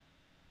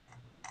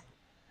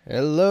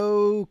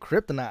Hello,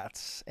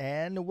 Cryptonauts,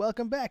 and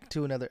welcome back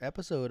to another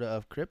episode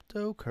of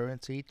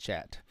Cryptocurrency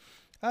Chat.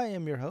 I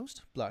am your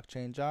host,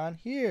 Blockchain John,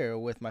 here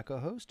with my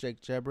co-host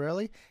Jake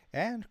Jabarelli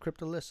and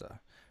Cryptolissa.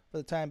 For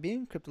the time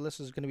being,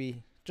 Cryptolissa is going to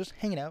be just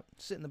hanging out,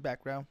 sitting in the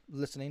background,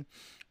 listening,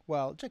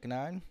 while Jake and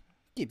I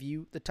give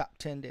you the top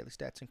 10 daily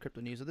stats and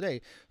crypto news of the day.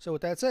 So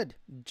with that said,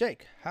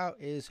 Jake, how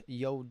is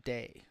your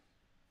day?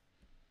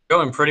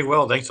 Going pretty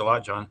well. Thanks a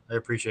lot, John. I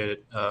appreciate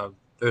it.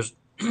 There's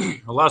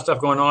a lot of stuff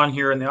going on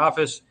here in the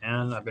office,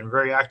 and I've been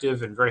very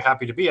active and very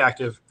happy to be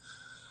active.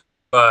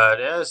 But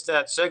as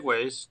that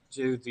segues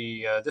to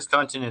the this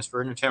content is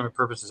for entertainment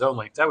purposes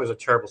only. That was a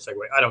terrible segue.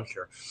 I don't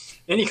care.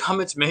 Any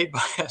comments made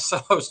by a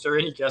host or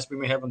any guest we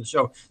may have on the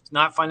show, it's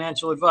not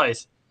financial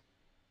advice.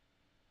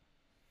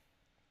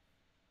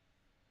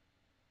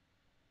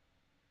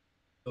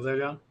 Still there,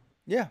 John?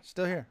 Yeah,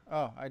 still here.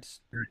 Oh, that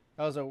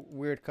was a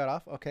weird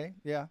cutoff. Okay,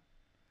 yeah.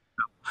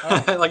 All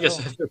right, Like I cool.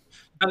 said,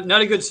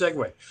 not a good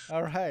segue.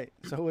 All right.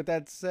 So with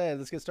that said,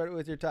 let's get started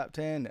with your top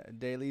 10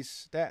 daily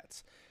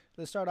stats.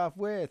 Let's start off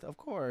with, of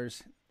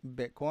course,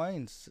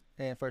 Bitcoin's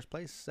in first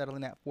place,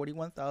 settling at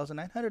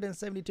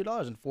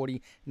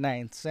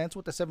 $41,972.49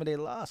 with a 7-day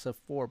loss of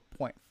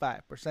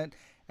 4.5%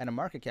 and a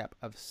market cap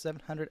of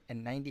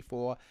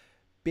 $794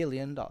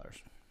 billion.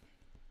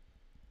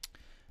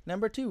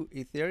 Number two,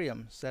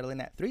 Ethereum, settling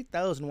at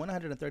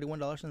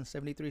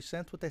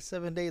 $3,131.73 with a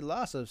 7-day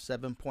loss of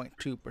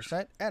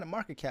 7.2% and a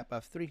market cap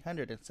of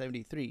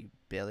 $373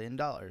 billion.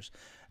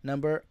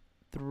 Number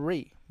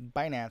three,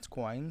 Binance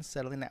Coin,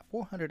 settling at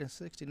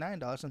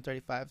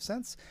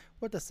 $469.35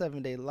 with a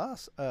 7-day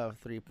loss of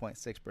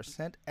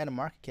 3.6% and a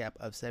market cap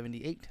of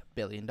 $78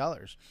 billion.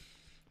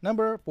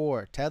 Number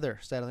four, Tether,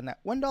 settling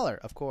at $1,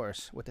 of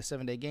course, with a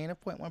 7-day gain of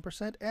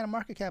 0.1% and a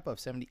market cap of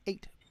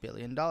 $78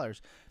 billion.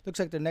 Looks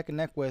like they're neck and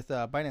neck with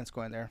Binance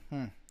Coin there.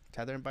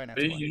 Tether and Binance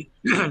Did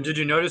Coin. did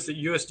you notice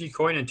that USD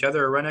Coin and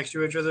Tether are right next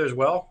to each other as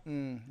well?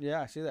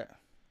 Yeah, I see that.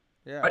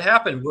 Yeah. What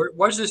happened?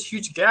 Where's this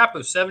huge gap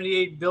of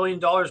 $78 billion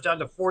down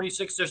to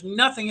 46? There's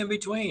nothing in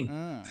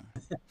between.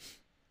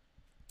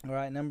 All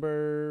right,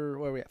 number,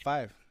 where are we at?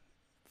 Five.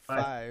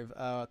 Five.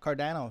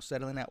 Cardano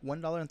settling at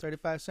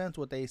 $1.35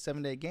 with a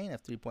 7-day gain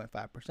of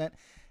 3.5%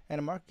 and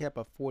a market cap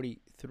of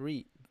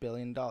 $43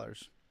 billion.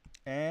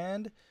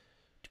 And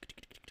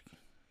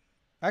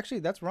actually,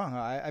 that's wrong.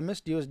 I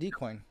missed USD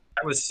Coin.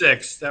 That was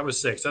six.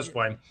 That's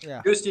fine.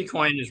 Yeah. USD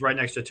Coin is right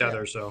next to Yeah.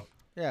 Tether, so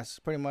Yes,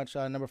 pretty much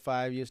number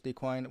five, USD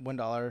Coin,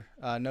 $1.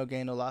 No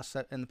gain, no loss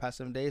set in the past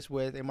 7 days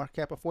with a market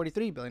cap of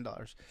 $43 billion.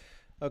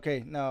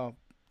 Okay, now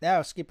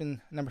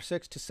skipping number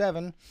 6 to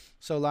 7,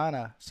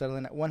 Solana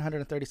settling at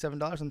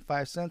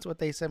 $137.05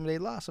 with a 7-day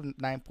loss of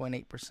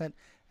 9.8%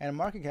 and a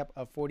market cap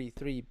of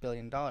 $43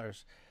 billion.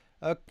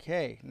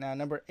 Okay, now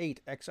number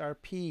 8,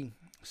 XRP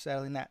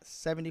settling at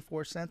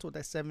 74 cents with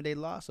a 7-day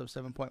loss of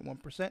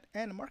 7.1%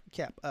 and a market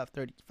cap of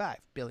 $35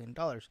 billion.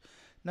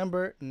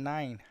 Number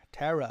 9,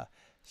 Terra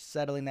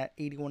settling at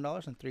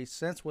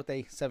 $81.03 with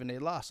a 7-day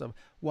loss of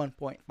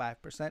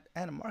 1.5%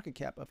 and a market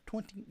cap of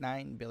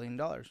 $29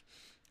 billion.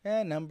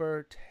 And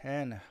number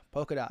 10,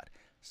 Polkadot,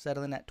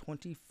 settling at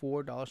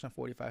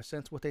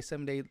 $24.45 with a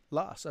 7-day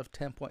loss of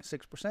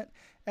 10.6%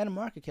 and a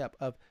market cap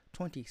of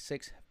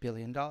 $26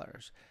 billion.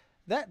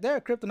 That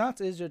there, Cryptonauts,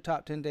 is your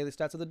top 10 daily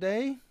stats of the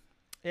day.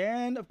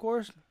 And, of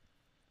course,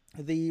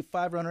 the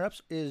 5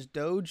 runner-ups is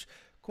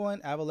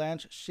Dogecoin,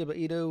 Avalanche, Shiba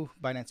Inu,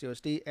 Binance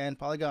USD, and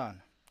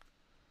Polygon.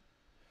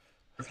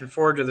 looking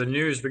forward to the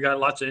news. We got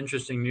lots of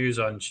interesting news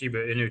on Shiba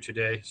Inu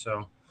today,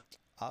 so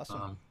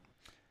Awesome.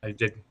 I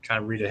did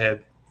kind of read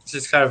ahead. It's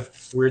just kind of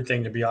a weird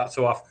thing to be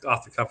so off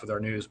the cuff with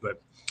our news,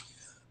 but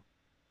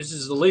this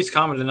is the least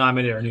common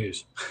denominator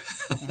news.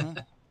 Mm-hmm.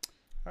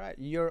 All right,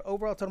 your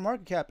overall total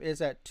market cap is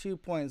at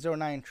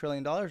 $2.09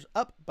 trillion,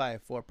 up by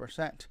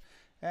 4%.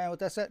 And with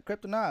that said,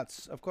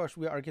 Cryptonauts, of course,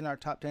 we are getting our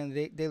top 10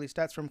 daily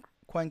stats from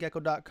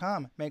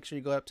CoinGecko.com. Make sure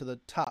you go up to the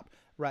top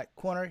right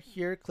corner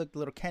here, click the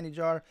little candy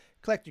jar,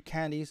 collect your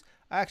candies.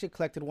 I actually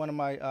collected one of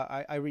my,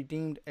 I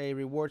redeemed a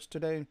rewards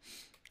today.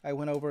 I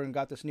went over and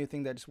got this new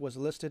thing that was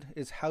listed,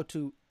 is how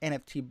to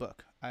NFT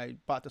book. I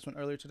bought this one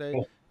earlier today.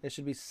 Cool. It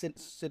should be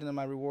sitting in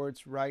my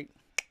rewards right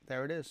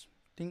there. It is.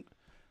 Ding.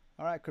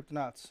 All right,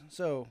 Cryptonauts.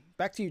 So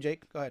back to you,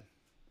 Jake. Go ahead.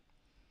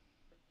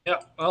 Yeah,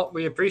 well,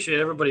 we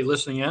appreciate everybody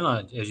listening in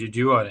as you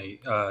do on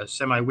a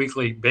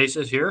semi-weekly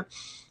basis here,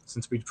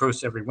 since we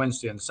post every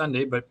Wednesday and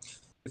Sunday. But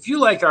if you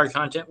like our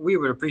content, we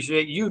would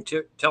appreciate you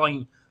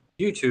telling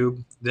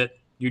YouTube that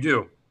you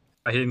do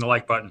by hitting the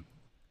like button.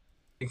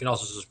 You can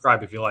also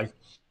subscribe if you like,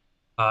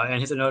 and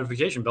hit the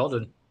notification bell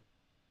to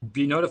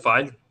be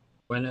notified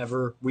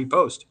whenever we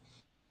post.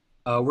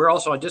 We're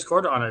also on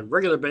Discord on a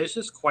regular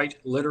basis, quite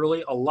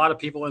literally. A lot of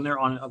people in there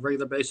on a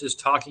regular basis,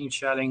 talking,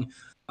 chatting,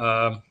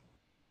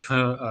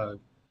 cajoling.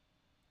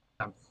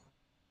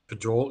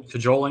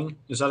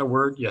 Is that a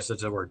word? Yes,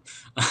 that's a word.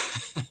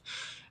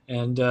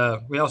 And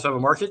we also have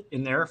a market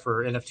in there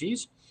for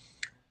NFTs.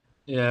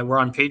 We're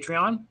on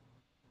Patreon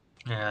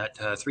at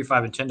 $3,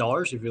 $5, and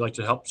 $10 if you'd like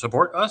to help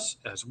support us,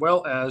 as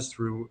well as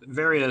through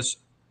various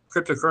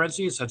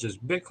cryptocurrencies such as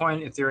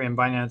Bitcoin, Ethereum,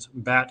 Binance,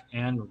 BAT,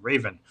 and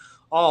Raven.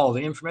 All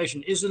the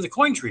information is in the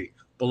coin tree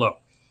below.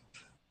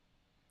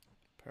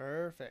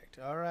 Perfect.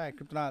 All right,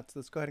 Cryptonauts,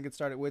 let's go ahead and get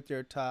started with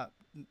your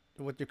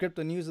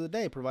crypto news of the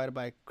day provided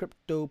by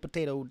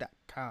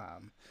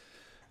CryptoPotato.com.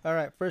 All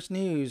right, first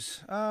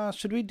news.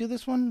 Should we do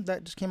this one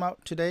that just came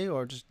out today,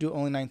 or just do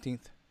only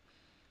 19th?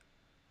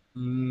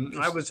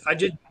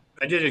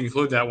 I did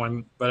include that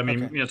one, but I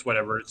mean, Okay. it's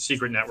whatever. It's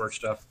secret network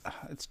stuff.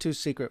 It's too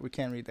secret. We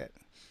can't read that.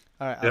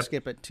 All right, I'll Yep.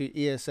 skip it to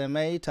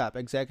ESMA top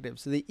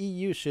executives. The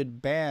EU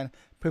should ban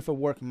proof of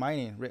work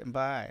mining, written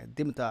by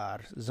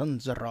Dimitar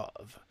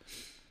Zanzarov.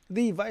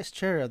 The vice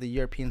chair of the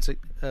European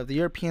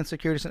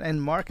Securities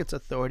and Markets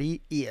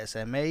Authority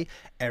 (ESMA),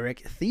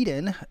 Eric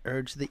Thieden,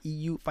 urged the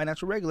EU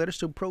financial regulators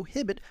to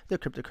prohibit the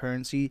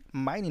cryptocurrency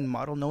mining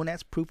model known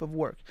as proof of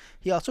work.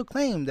 He also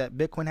claimed that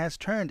Bitcoin has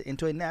turned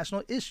into a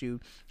national issue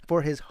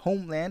for his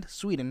homeland,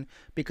 Sweden,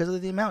 because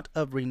of the amount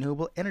of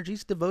renewable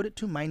energies devoted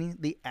to mining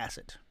the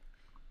asset.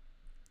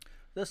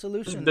 The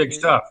solution This is big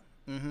stuff.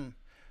 Mm-hmm.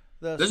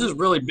 This is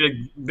really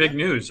big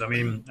news. I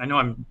mean, I know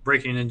I'm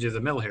breaking into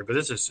the middle here, but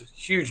this is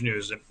huge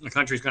news. The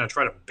country's going to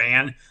try to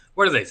ban.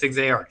 What do they think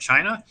they are?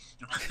 China?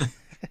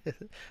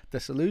 The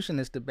solution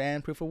is to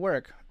ban proof of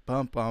work.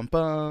 Bum, bum,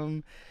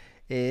 bum.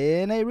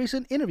 In a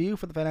recent interview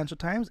for the Financial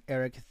Times,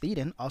 Eric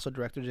Thieden, also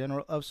Director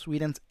General of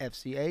Sweden's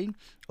FCA,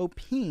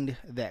 opined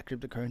that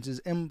cryptocurrencies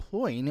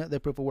employing the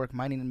proof of work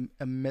mining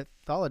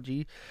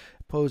methodology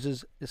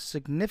poses a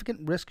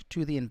significant risk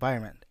to the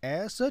environment.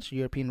 As such,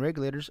 European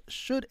regulators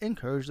should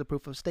encourage the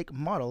proof of stake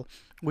model,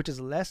 which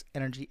is less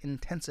energy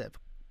intensive.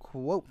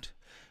 Quote,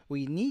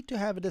 "We need to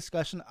have a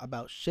discussion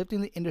about shifting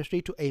the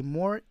industry to a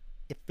more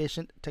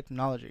efficient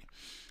technology.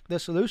 The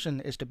solution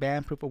is to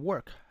ban proof of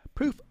work.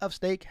 Proof of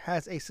stake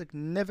has a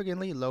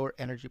significantly lower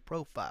energy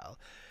profile.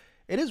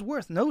 It is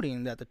worth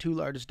noting that the two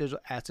largest digital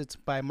assets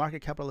by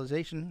market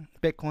capitalization,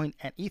 Bitcoin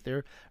and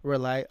Ether,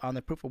 rely on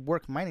the proof of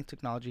work mining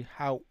technology.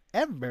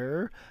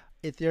 However,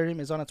 Ethereum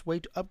is on its way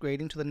to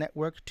upgrading to the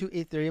network to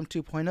Ethereum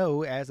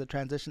 2.0 as the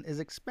transition is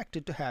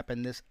expected to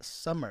happen this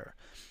summer.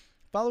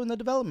 Following the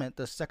development,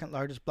 the second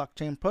largest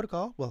blockchain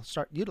protocol will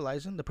start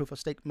utilizing the proof of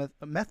stake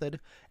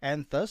method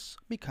and thus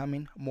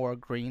becoming more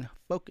green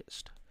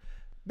focused.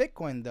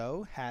 Bitcoin,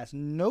 though, has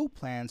no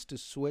plans to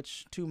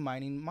switching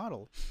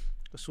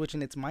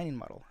its mining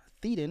model.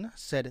 Thieden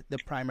said the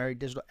primary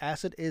digital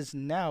asset is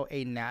now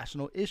a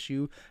national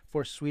issue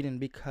for Sweden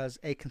because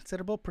a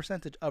considerable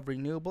percentage of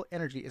renewable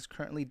energy is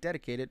currently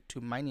dedicated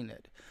to mining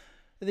it.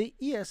 The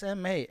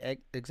ESMA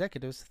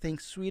executives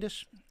think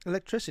Swedish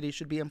electricity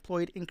should be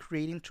employed in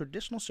creating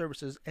traditional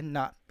services and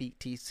not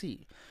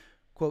BTC.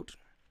 Quote,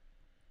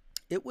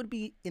 "It would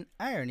be an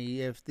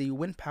irony if the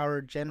wind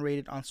power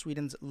generated on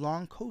Sweden's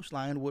long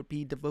coastline would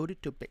be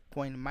devoted to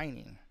Bitcoin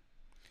mining."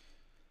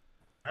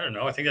 I don't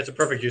know. I think that's a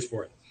perfect use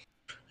for it.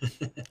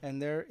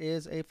 And there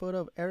is a photo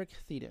of Eric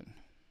Thieden.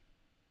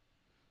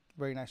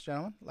 Very nice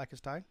gentleman. Like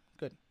his tie.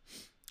 Good.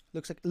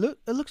 It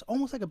looks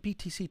almost like a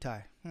BTC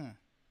tie.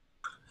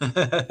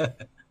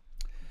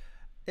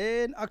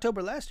 In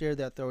October last year,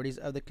 the authorities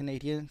of the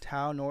Canadian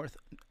town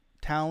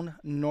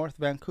North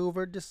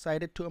Vancouver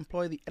decided to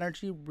employ the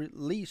energy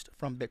released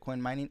from Bitcoin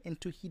mining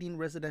into heating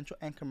residential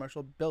and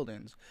commercial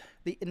buildings.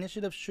 The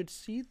initiative should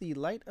see the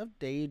light of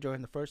day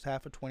during the first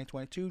half of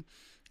 2022,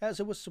 as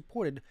it was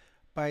supported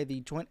by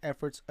the joint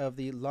efforts of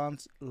the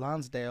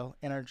Lonsdale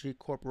Energy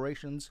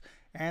Corporations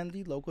and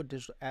the local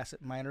digital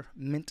asset miner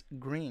Mint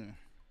Green.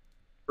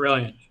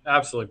 Brilliant.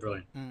 Absolutely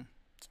brilliant.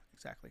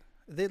 Exactly.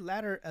 The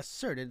latter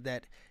asserted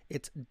that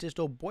its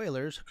digital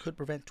boilers could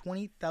prevent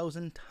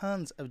 20,000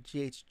 tons of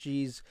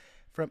GHGs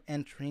from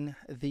entering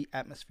the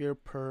atmosphere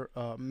per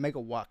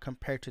megawatt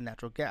compared to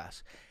natural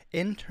gas.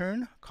 In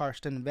turn,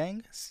 Karsten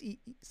Vang,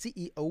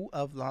 CEO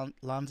of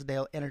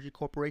Lonsdale Energy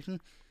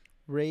Corporation,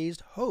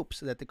 raised hopes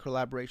that the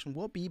collaboration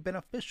will be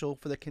beneficial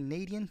for the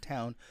Canadian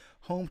town,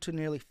 home to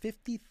nearly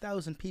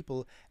 50,000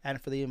 people,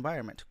 and for the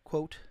environment.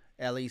 Quote,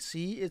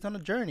 "LEC is on a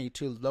journey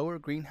to lower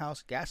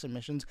greenhouse gas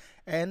emissions,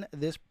 and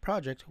this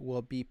project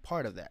will be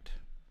part of that."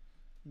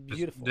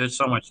 Beautiful. There's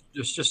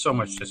just so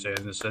much to say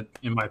in this,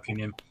 in my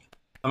opinion.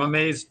 I'm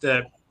amazed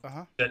that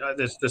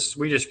this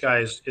Swedish guy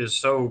is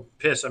so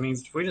pissed. I mean,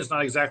 Sweden's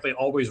not exactly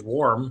always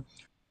warm.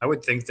 I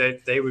would think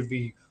that they would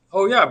be,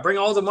 oh yeah, bring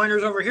all the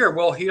miners over here.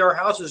 We'll heat our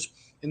houses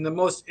in the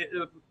most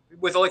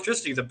with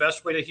electricity, the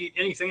best way to heat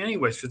anything,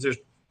 anyways, because there's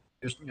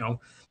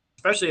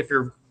especially if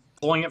you're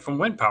pulling it from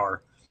wind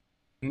power.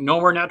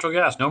 No more natural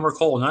gas, no more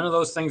coal, none of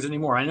those things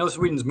anymore. I know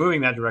Sweden's moving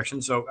that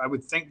direction, so I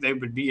would think they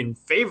would be in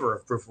favor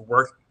of proof of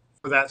work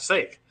for that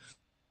sake.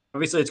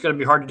 Obviously, it's going to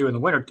be hard to do in the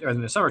winter or in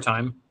the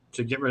summertime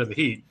to get rid of the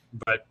heat,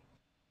 but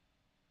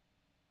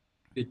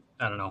I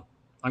don't know.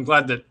 I'm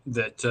glad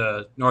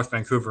that North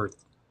Vancouver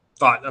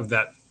thought of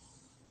that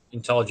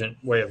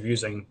intelligent way of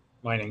using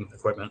mining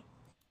equipment.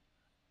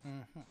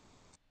 Mm-hmm.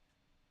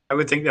 I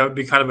would think that would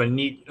be kind of a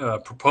neat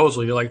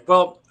proposal. You're like,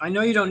 well, I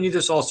know you don't need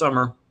this all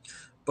summer,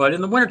 but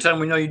in the wintertime,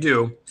 we know you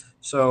do.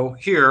 So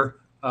here,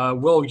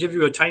 we'll give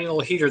you a tiny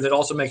little heater that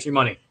also makes you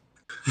money.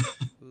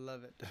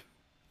 love it.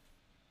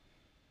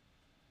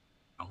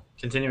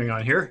 Continuing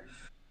on here.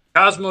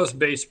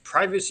 Cosmos-based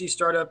privacy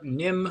startup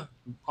NIM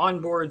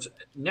onboards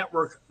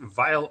network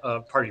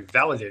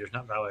validators,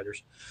 not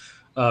validators,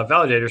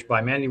 validators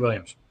by Mandy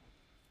Williams.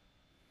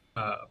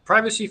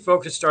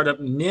 Privacy-focused startup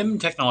NIM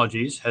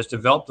Technologies has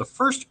developed the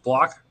first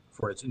block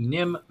for its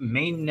NIM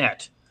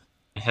mainnet.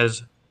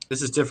 This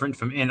is different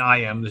from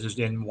NIM. This is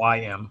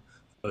NYM.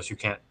 For those who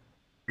can't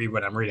read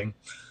what I'm reading,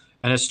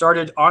 and has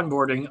started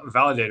onboarding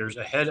validators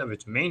ahead of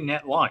its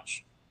mainnet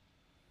launch.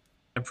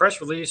 In a press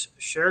release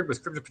shared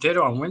with Crypto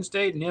Potato on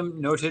Wednesday, NIM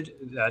noted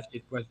that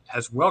it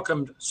has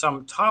welcomed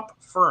some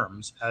top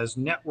firms as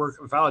network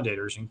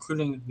validators,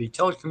 including the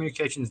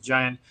telecommunications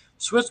giant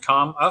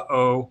Swisscom.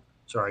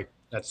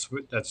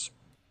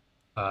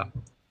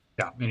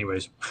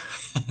 Anyways,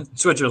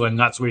 Switzerland,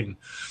 not Sweden.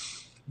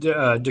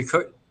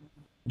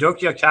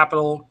 Dokia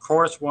Capital,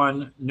 Chorus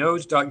One,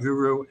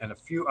 Nodes.guru, and a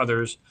few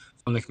others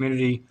from the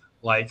community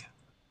like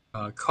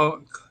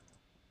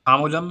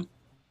Commodum.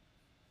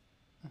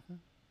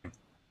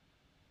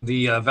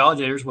 The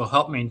validators will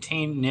help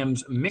maintain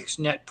NIM's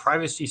MixNet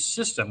privacy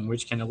system,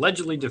 which can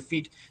allegedly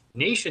defeat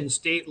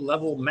nation-state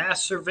level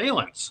mass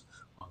surveillance.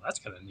 Well, that's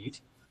kind of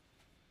neat.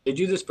 They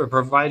do this by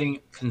providing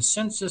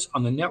consensus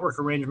on the network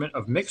arrangement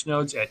of mixed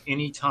nodes at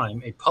any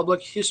time, a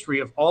public history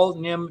of all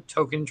NIM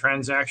token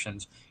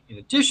transactions, in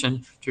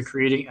addition to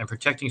creating and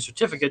protecting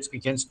certificates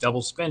against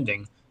double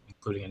spending,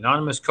 including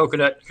anonymous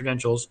Coconut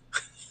credentials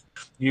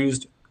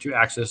used to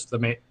access the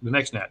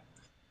MixNet.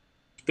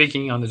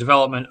 Speaking on the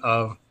development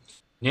of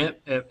NIM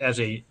as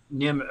a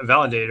NIM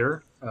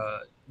validator,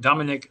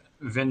 Dominic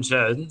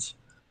Vincenz,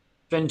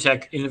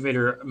 FinTech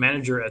Innovator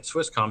Manager at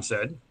Swisscom,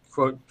 said,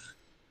 quote,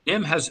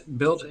 NIM has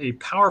built a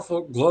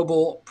powerful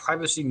global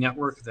privacy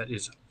network that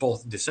is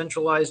both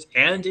decentralized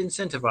and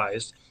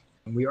incentivized,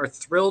 and we are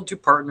thrilled to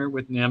partner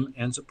with NIM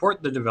and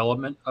support the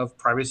development of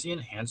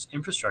privacy-enhanced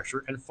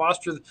infrastructure and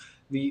foster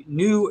the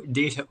new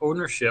data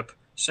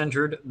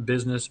ownership-centered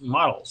business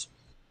models.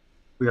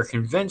 We are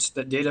convinced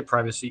that data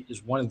privacy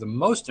is one of the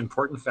most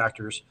important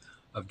factors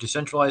of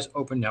decentralized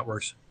open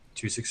networks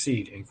to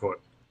succeed, end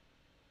quote.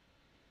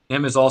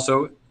 NIM has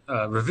also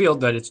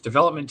revealed that its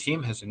development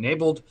team has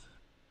enabled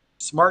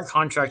smart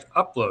contract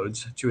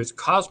uploads to its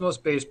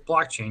Cosmos-based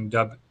blockchain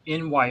dubbed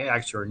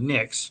NYX or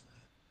NYX,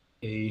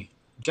 a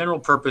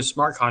general-purpose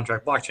smart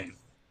contract blockchain.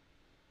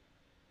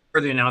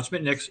 Per the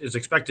announcement, NYX is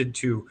expected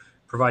to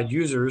provide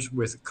users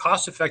with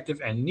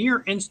cost-effective and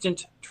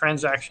near-instant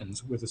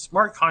transactions with a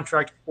smart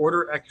contract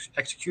order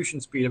execution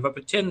speed of up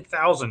to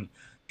 10,000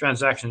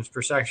 transactions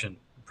per second,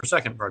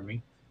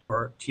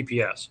 or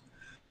TPS.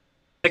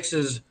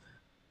 NYX's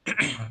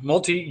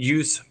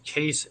multi-use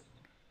case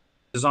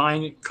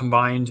design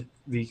combined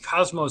the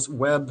Cosmos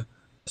Web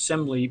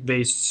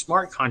Assembly-based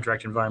smart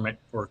contract environment,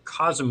 or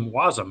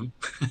COSM-WASM,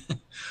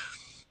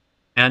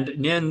 and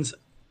NIM's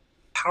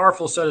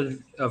powerful set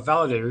of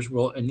validators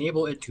will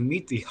enable it to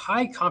meet the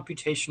high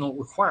computational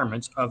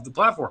requirements of the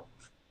platform.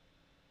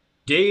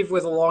 Dave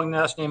with a long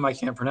last name I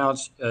can't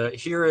pronounce.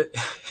 Here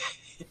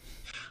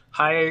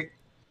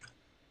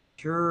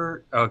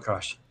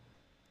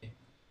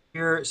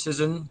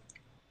Cizin,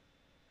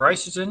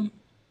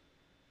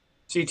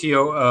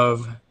 CTO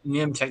of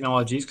NIM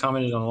Technologies,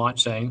 commented on the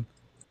launch saying,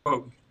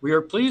 quote, we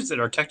are pleased that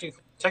our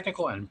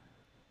technical and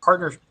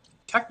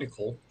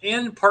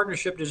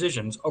partnership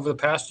decisions over the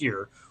past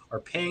year are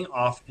paying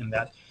off in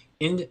that,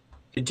 in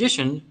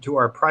addition to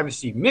our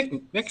privacy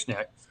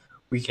MixNet,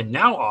 we can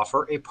now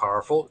offer a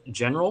powerful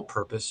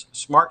general-purpose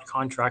smart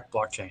contract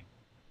blockchain.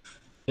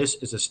 This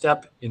is a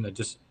step in the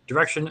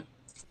direction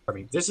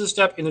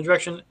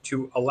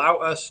to allow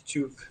us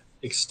to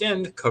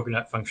extend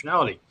Coconut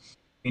functionality,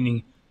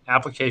 meaning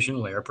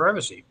application layer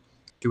privacy,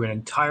 to an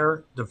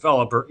entire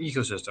developer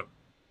ecosystem.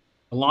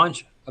 The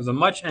launch of the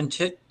much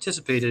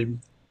anticipated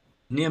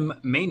NIM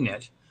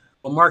mainnet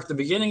will mark the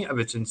beginning of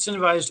its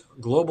incentivized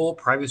global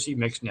privacy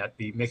MixNet.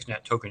 The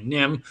MixNet token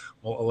NIM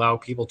will allow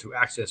people to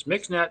access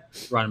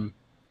MixNet, run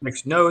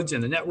mixed nodes in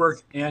the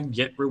network, and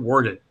get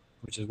rewarded,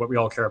 which is what we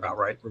all care about,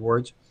 right?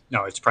 Rewards?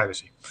 No, it's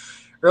privacy.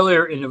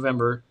 Earlier in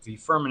November, the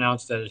firm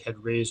announced that it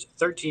had raised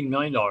 $13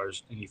 million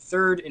in the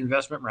third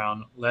investment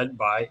round led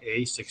by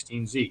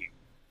A16Z.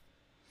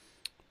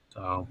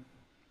 So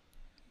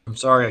I'm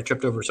sorry I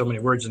tripped over so many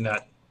words in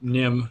that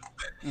NIM.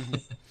 Mm-hmm.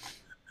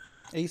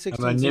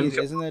 A16Z,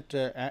 isn't it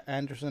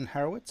Andreessen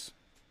Horowitz?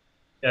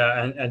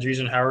 Yeah, and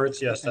Andreessen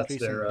Horowitz, yes, that's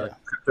their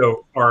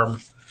crypto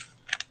arm.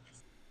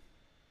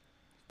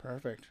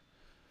 Perfect.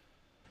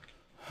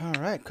 All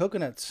right,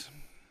 coconuts.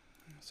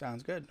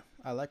 Sounds good.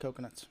 I like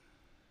coconuts.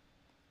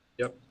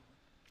 Yep.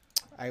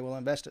 I will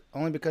invest it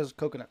only because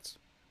coconuts.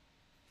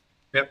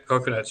 Yep,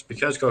 coconuts,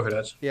 because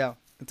coconuts. Yeah,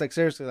 it's like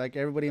seriously, like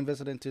everybody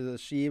invested into the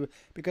Sheeb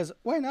because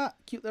why not?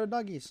 Cute little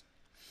doggies.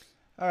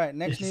 All right,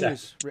 next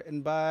news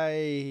written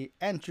by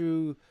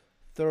Andrew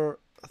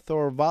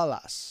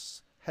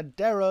Thorvalas.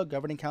 Hedera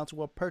Governing Council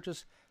will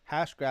purchase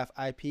Hashgraph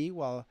IP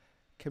while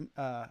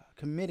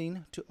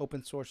committing to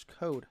open source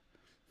code.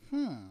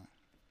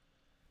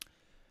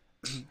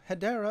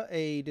 Hedera,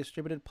 a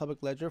distributed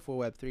public ledger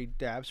for Web3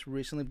 dApps,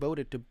 recently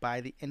voted to buy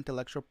the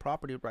intellectual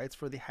property rights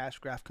for the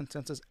Hashgraph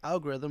consensus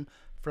algorithm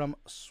from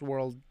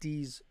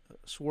Swirlds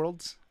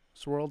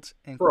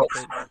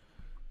Incorporated.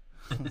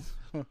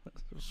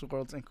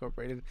 Swirlds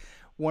Incorporated,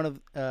 one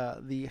of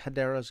the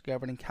Hedera's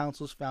governing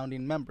council's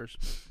founding members.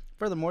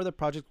 Furthermore, the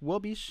project will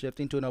be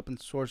shifting to an open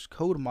source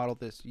code model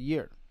this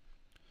year.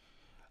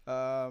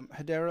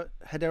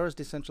 Hedera's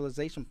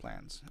decentralization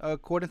plans.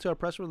 According to a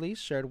press release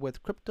shared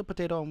with Crypto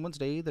Potato on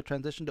Wednesday, the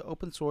transition to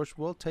open source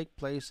will take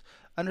place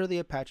under the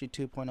Apache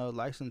 2.0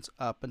 license.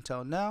 Up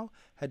until now,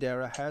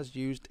 Hedera has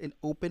used an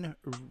open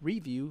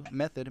review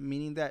method,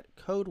 meaning that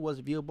code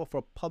was viewable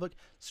for public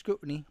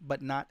scrutiny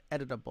but not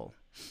editable.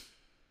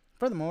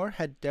 Furthermore,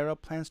 Hedera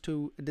plans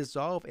to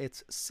dissolve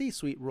its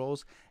C-suite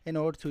roles in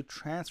order to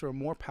transfer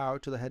more power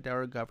to the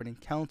Hedera Governing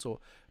Council.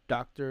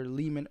 Dr.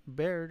 Lehman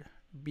Baird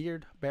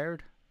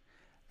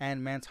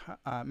and Mance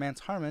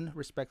Harmon,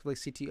 respectively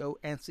CTO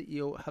and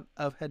CEO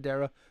of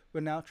Hedera,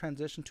 will now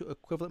transition to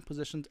equivalent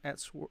positions at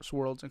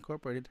Swirlds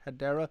Incorporated.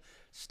 Hedera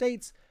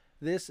states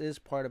this is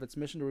part of its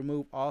mission to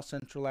remove all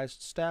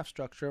centralized staff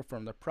structure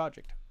from the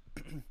project.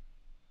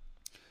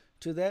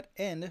 To that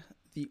end,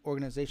 the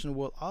organization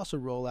will also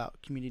roll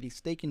out community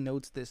staking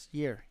nodes this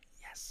year.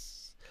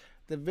 Yes!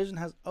 The vision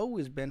has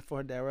always been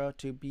for Hedera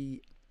to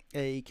be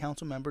a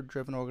council member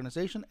driven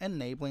organization,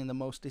 enabling the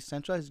most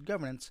decentralized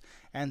governance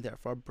and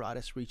therefore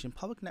broadest reaching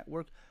public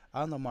network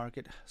on the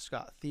market.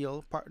 Scott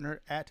Thiel,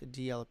 partner at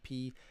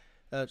DLA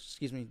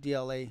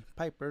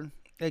Piper,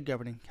 a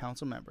governing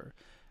council member.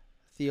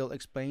 Thiel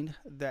explained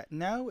that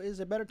now is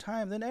a better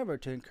time than ever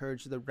to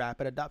encourage the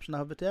rapid adoption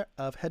of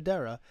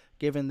Hedera,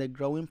 given the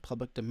growing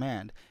public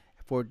demand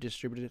for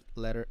distributed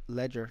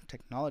ledger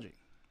technology.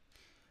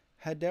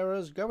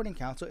 Hedera's governing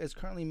council is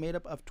currently made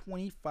up of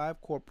 25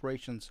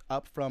 corporations,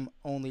 up from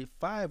only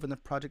 5 when the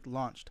project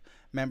launched.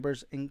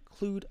 Members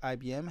include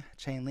IBM,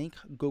 Chainlink,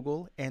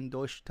 Google, and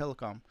Deutsche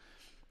Telekom.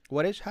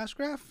 What is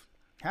Hashgraph?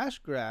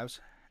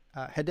 Hedera's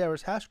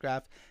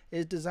Hashgraph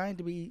is designed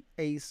to be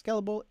a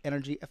scalable,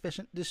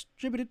 energy-efficient,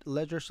 distributed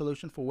ledger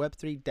solution for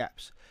Web3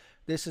 dApps.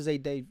 This is a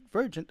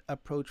divergent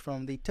approach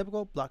from the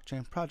typical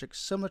blockchain project,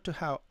 similar to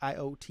how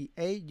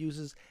IOTA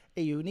uses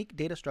a unique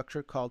data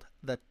structure called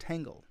the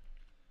Tangle.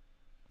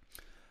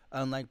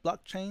 Unlike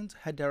blockchains,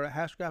 Hedera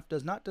Hashgraph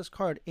does not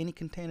discard any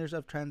containers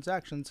of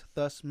transactions,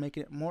 thus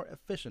making it more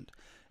efficient.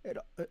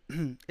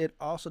 It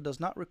also does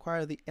not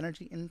require the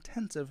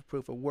energy-intensive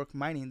proof-of-work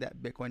mining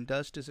that Bitcoin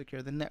does to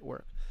secure the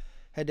network.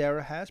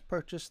 Hedera has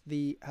purchased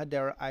the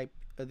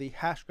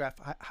Hashgraph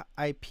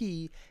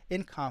IP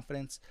in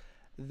confidence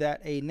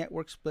that a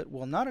network split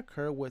will not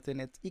occur within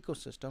its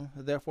ecosystem,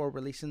 therefore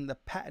releasing the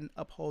patent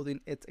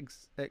upholding its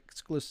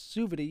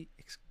exclusivity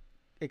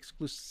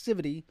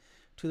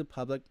to the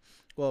public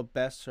will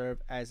best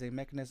serve as a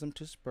mechanism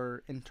to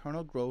spur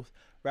internal growth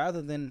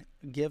rather than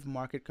give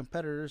market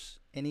competitors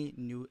any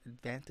new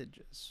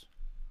advantages.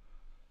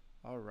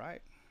 All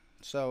right.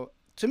 So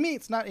to me,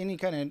 it's not any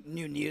kind of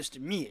new news to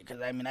me because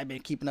I've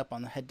been keeping up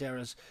on the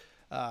Hedera's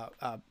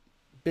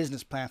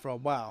business plan for a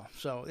while.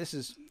 So this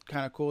is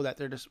kind of cool that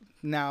they're just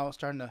now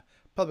starting to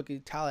publicly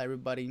tell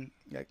everybody,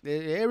 like,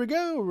 here we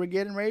go, we're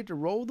getting ready to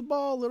roll the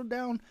ball a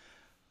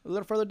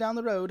little further down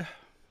the road.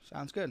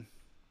 Sounds good.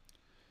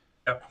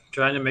 Yep.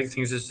 Trying to make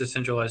things as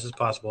decentralized as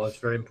possible. That's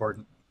very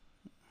important.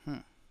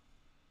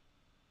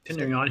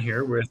 Continuing on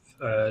here with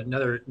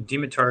another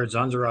Dimitar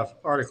Zanzarov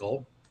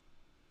article.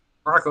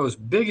 Morocco's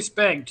biggest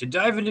bank to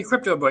dive into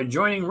crypto by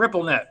joining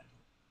RippleNet.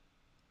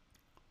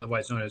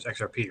 Otherwise known as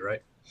XRP,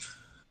 right?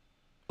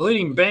 The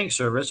leading bank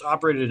service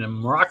operated in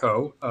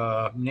Morocco,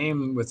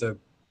 named with a,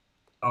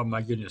 oh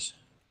my goodness,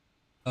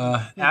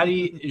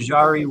 Adi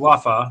Jari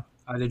Wafa.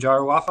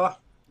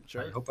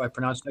 Sure. I hope I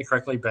pronounced that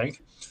correctly,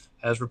 bank,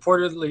 has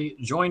reportedly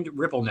joined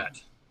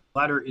RippleNet. The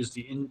latter is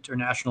the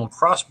international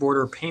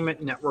cross-border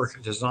payment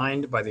network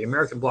designed by the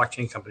American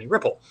blockchain company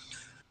Ripple.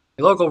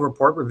 A local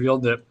report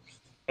revealed that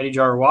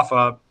Adidjar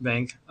Wafa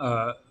Bank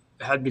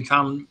had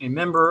become a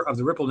member of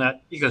the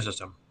RippleNet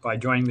ecosystem. By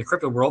joining the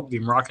crypto world, the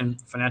Moroccan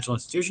financial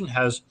institution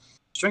has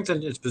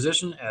strengthened its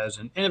position as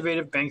an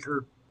innovative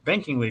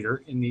banking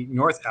leader in the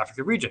North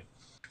Africa region.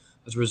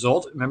 As a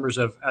result, members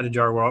of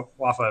Adidjar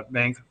Wafa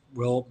Bank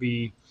will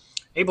be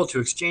able to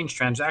exchange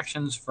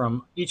transactions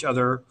from each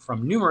other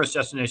from numerous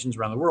destinations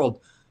around the world.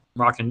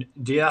 Moroccan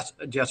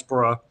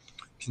diaspora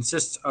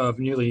consists of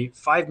nearly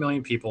 5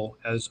 million people,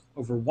 as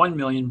over 1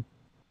 million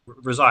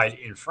reside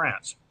in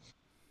France.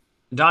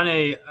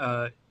 Dane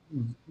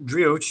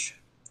Drioch,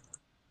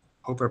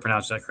 hope I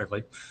pronounced that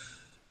correctly,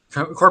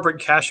 corporate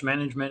cash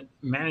management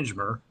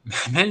manager,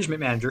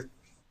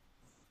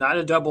 not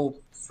a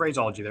double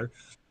phraseology there,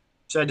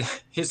 said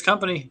his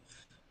company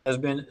has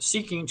been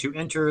seeking to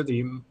enter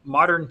the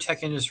modern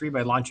tech industry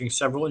by launching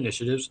several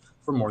initiatives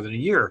for more than a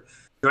year.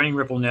 Joining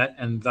RippleNet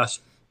and thus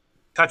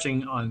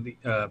touching on the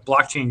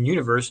blockchain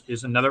universe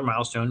is another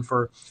milestone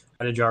for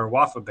Adidjar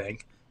Wafa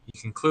Bank, he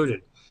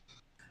concluded.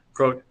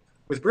 Quote,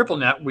 with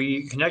RippleNet,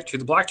 we connect to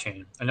the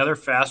blockchain, another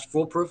fast,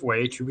 foolproof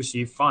way to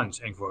receive funds,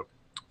 end quote.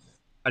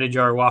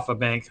 Adidjar Wafa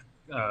Bank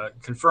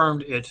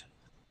confirmed it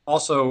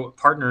also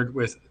partnered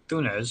with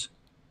Thunes,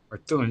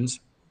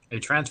 a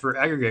transfer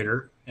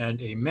aggregator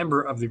and a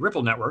member of the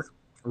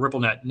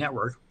RippleNet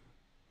network.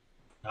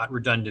 Not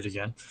redundant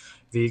again.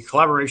 The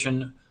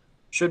collaboration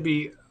should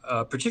be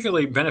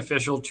particularly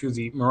beneficial to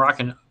the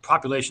Moroccan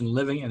population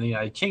living in the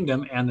United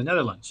Kingdom and the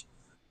Netherlands.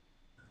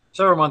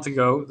 Several months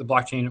ago, the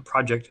blockchain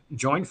project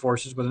joined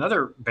forces with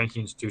another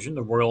banking institution,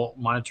 the Royal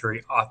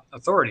Monetary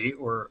Authority,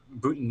 or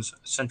Bhutan's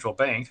central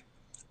bank,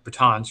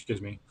 Bhutan,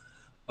 excuse me.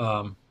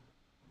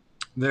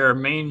 Their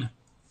main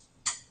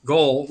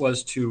goal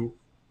was to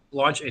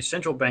launch a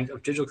central bank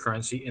of digital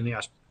currency in the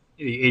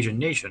Asian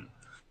nation.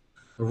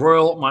 The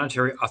Royal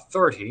Monetary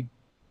Authority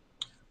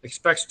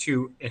expects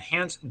to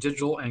enhance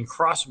digital and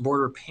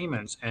cross-border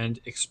payments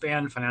and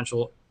expand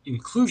financial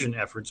inclusion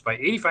efforts by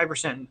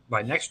 85%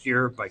 by next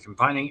year by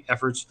combining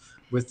efforts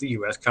with the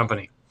U.S.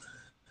 company.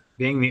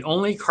 Being the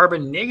only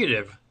carbon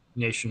negative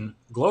nation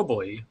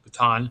globally,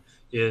 Bhutan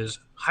is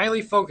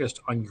highly focused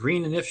on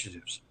green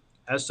initiatives.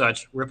 As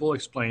such, Ripple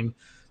explained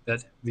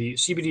that the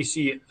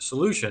CBDC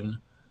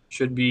solution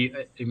should be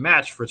a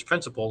match for its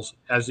principles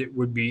as it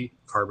would be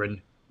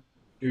carbon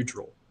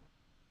neutral.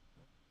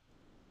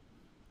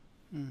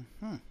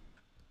 Mm-hmm.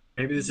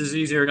 Maybe this is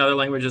easier in other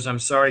languages. I'm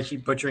sorry, I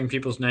keep butchering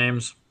people's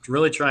names.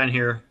 Really trying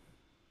here,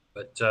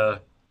 but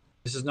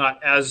this is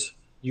not as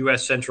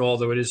U.S. central,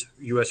 although it is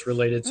U.S.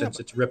 related since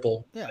it's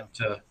Ripple. Yeah.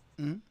 But,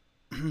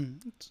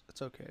 Mm-hmm.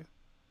 It's okay.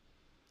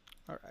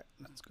 All right,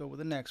 let's go with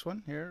the next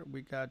one. Here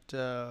we got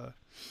Dimitar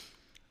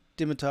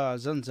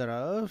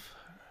Zanzarov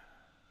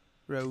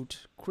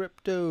wrote,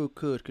 "Crypto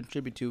could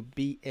contribute to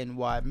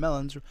BNY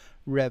Mellon's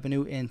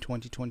revenue in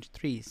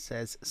 2023,"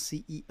 says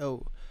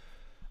CEO.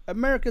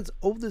 America's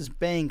oldest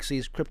bank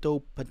sees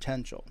crypto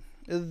potential.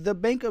 The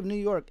Bank of New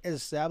York,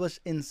 established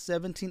in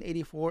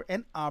 1784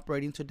 and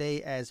operating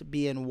today as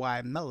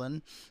BNY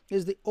Mellon,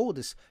 is the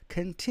oldest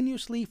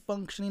continuously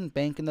functioning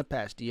bank in the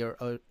past year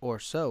or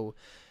so.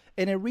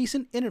 In a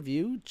recent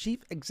interview,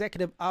 Chief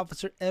Executive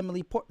Officer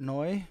Emily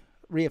Portnoy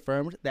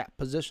reaffirmed that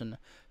position.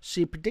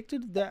 She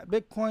predicted that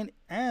Bitcoin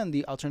and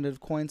the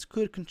alternative coins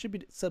could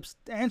contribute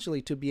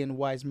substantially to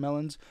BNY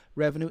Mellon's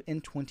revenue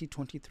in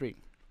 2023.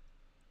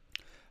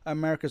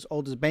 America's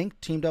oldest bank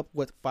teamed up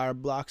with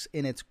Fireblocks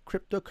in its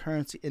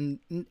cryptocurrency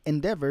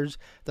endeavors.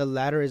 The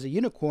latter is a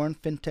unicorn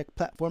fintech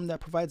platform that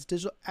provides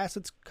digital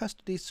assets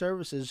custody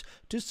services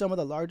to some of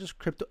the largest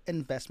crypto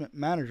investment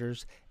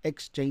managers,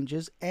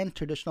 exchanges, and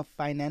traditional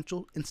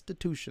financial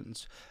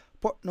institutions.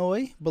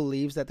 Portnoy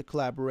believes that the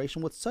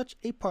collaboration with such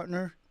a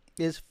partner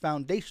is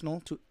foundational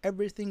to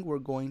everything we're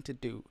going to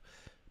do.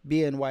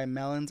 BNY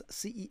Mellon's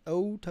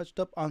CEO touched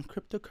up on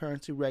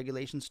cryptocurrency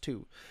regulations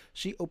too.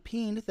 She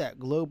opined that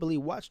globally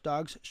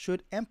watchdogs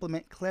should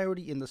implement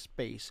clarity in the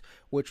space,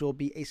 which will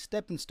be a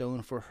stepping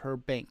stone for her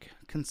bank,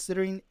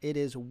 considering it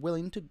is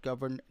willing to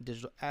govern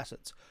digital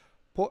assets.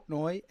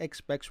 Portnoy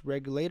expects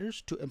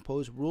regulators to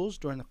impose rules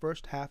during the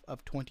first half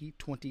of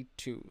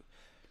 2022.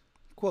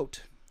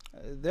 Quote,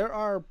 "There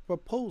are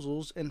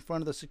proposals in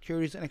front of the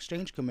Securities and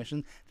Exchange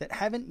Commission that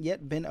haven't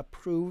yet been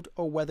approved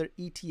or whether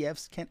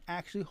ETFs can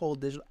actually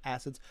hold digital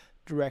assets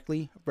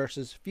directly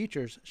versus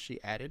futures," she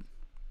added.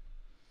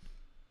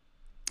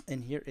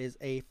 And here is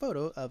a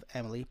photo of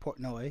Emily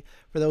Portnoy.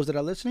 For those that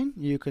are listening,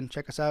 you can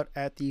check us out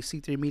at the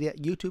C3 Media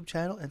YouTube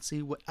channel and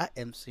see what I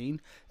am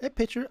seeing, a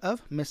picture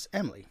of Miss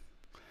Emily.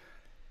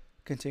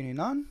 Continuing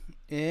on,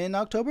 in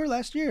October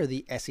last year,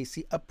 the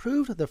SEC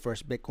approved the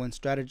first Bitcoin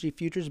strategy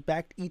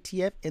futures-backed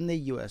ETF in the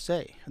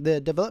USA.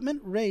 The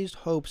development raised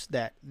hopes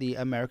that the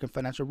American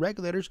financial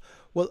regulators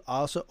will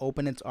also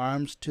open its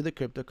arms to the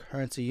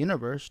cryptocurrency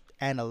universe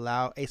and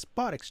allow a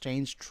spot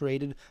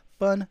exchange-traded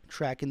fund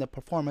tracking the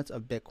performance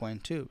of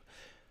Bitcoin too.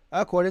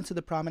 According to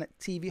the prominent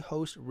TV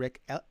host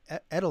Rick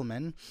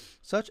Edelman,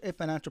 such a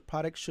financial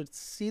product should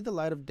see the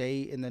light of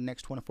day in the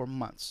next 24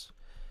 months.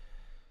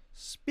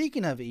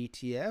 Speaking of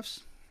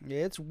ETFs,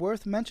 it's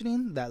worth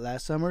mentioning that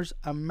last summer's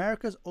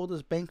America's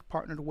oldest bank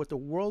partnered with the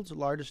world's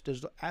largest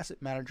digital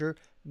asset manager,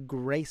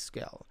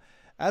 Grayscale.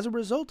 As a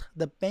result,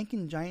 the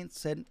banking giant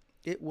said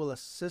it will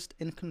assist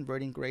in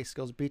converting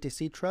Grayscale's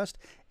BTC Trust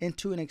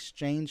into an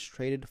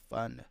exchange-traded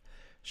fund.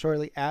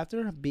 Shortly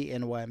after,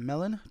 BNY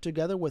Mellon,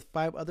 together with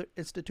 5 other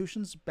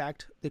institutions,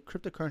 backed the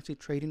cryptocurrency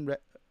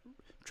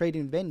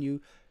trading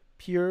venue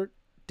Pure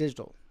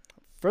Digital.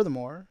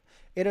 Furthermore,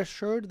 it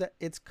assured that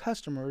its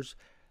customers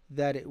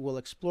that it will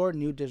explore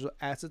new digital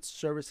assets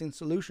servicing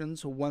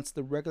solutions once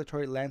the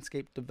regulatory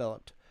landscape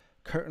developed.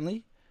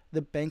 Currently,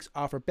 the banks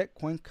offer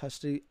Bitcoin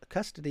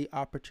custody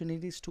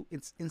opportunities to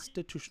its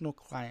institutional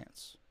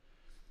clients.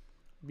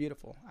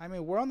 Beautiful. I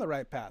mean, we're on the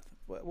right path.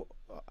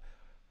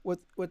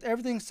 With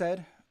everything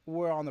said,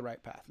 we're on the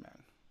right path,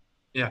 man.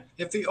 Yeah.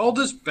 If the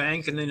oldest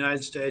bank in the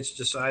United States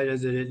decided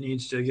that it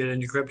needs to get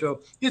into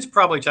crypto, it's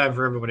probably time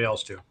for everybody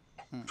else to.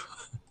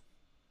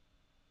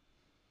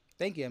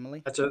 Thank you,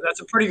 Emily. That's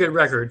a pretty good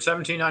record.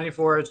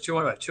 1794. It's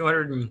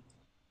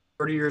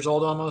 230 years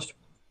old almost.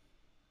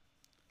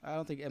 I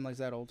don't think Emily's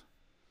that old.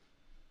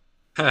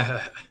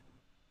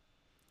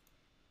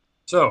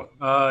 So,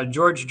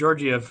 George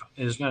Georgiev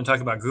is going to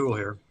talk about Google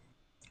here.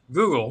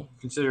 Google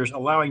considers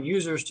allowing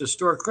users to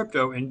store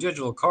crypto in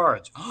digital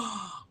cards.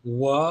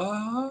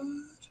 What?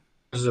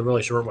 This is a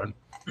really short one.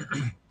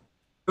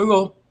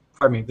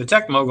 The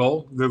tech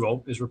mogul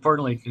Google is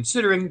reportedly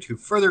considering to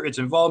further its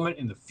involvement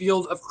in the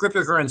field of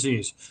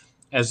cryptocurrencies,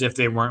 as if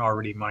they weren't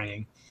already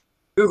mining.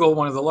 Google,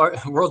 one of the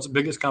world's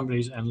biggest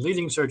companies and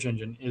leading search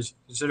engine, is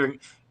considering.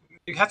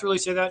 You have to really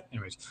say that,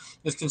 anyways.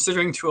 Is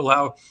considering to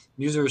allow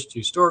users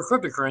to store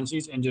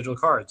cryptocurrencies in digital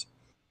cards.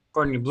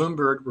 According to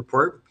Bloomberg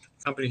report,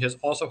 the company has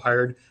also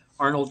hired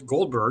Arnold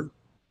Goldberg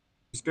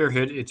to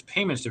spearhead its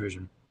payments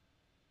division.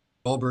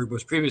 Goldberg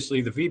was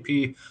previously the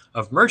VP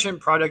of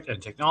Merchant Product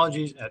and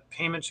Technologies at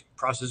payments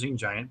processing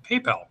giant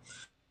PayPal.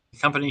 The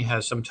company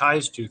has some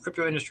ties to the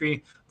crypto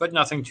industry, but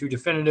nothing too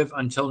definitive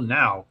until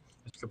now.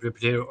 As Crypto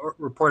Potato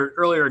reported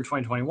earlier in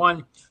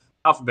 2021,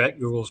 Alphabet,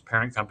 Google's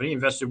parent company,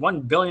 invested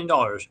 $1 billion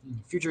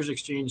in futures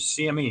exchange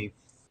CME,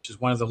 which is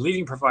one of the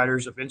leading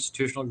providers of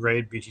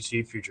institutional-grade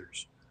BTC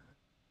futures.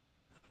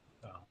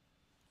 So,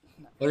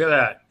 look at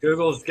that.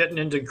 Google's getting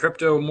into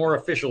crypto more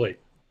officially.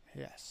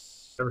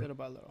 Yes, little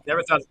by little.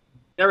 Never thought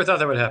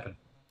that would happen.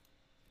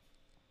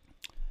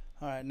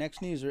 All right,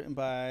 next news written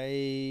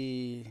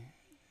by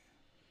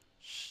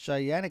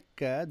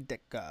Shayanika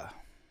Deka.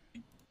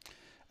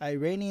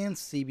 Iranian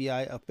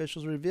CBI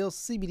officials reveal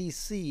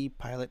CBDC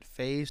pilot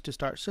phase to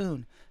start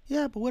soon.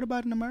 Yeah, but what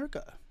about in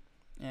America?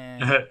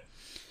 And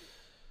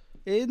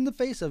in the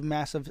face of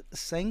massive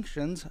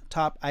sanctions,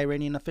 top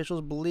Iranian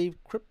officials believe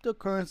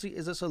cryptocurrency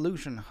is a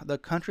solution. The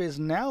country is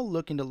now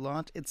looking to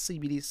launch its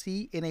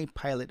CBDC in a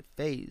pilot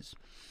phase.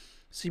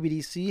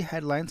 CBDC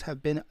headlines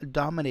have been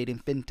dominating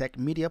fintech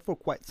media for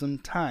quite some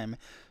time.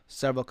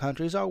 Several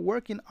countries are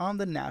working on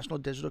the national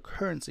digital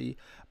currency,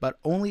 but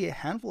only a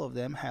handful of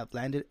them have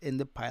landed in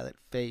the pilot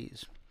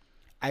phase.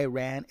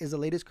 Iran is the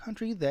latest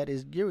country that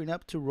is gearing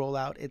up to roll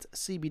out its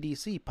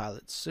CBDC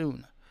pilot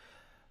soon.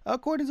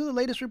 According to the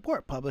latest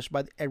report published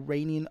by the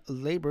Iranian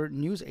Labor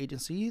News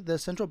Agency, the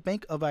Central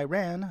Bank of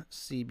Iran,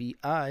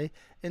 CBI,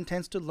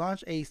 intends to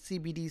launch a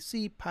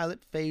CBDC pilot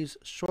phase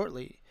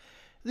shortly.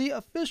 The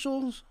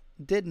officials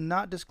did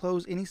not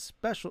disclose any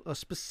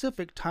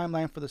specific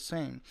timeline for the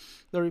same.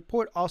 The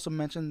report also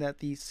mentioned that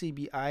the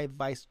CBI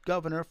Vice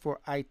Governor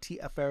for IT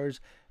Affairs,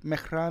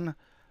 Mehran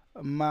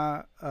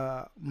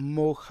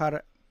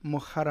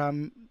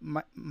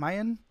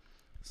Moharramian,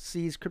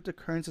 sees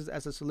cryptocurrencies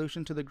as a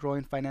solution to the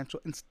growing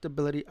financial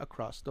instability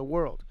across the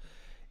world.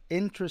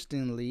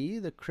 Interestingly,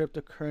 the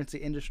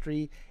cryptocurrency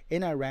industry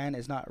in Iran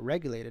is not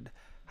regulated.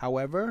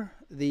 However,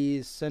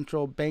 the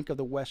central bank of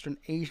the Western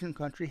Asian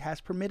country has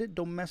permitted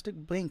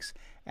domestic banks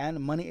and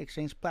money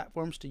exchange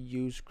platforms to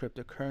use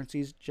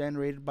cryptocurrencies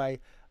generated by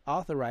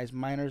authorized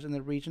miners in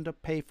the region to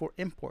pay for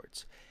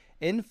imports.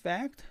 In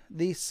fact,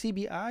 the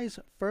CBI's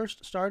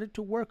first started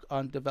to work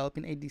on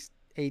developing a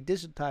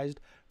digitized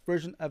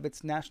version of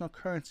its national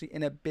currency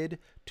in a bid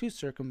to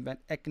circumvent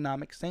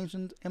economic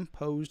sanctions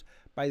imposed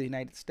by the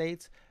United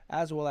States,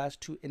 as well as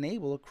to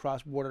enable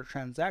cross-border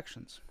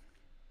transactions.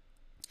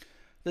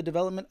 The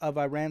development of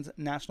Iran's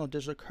national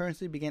digital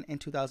currency began in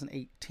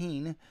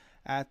 2018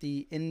 at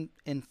the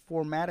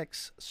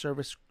Informatics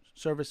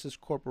Services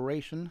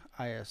Corporation,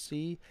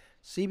 ISC,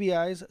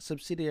 CBI's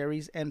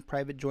subsidiaries and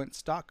private joint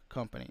stock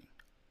company.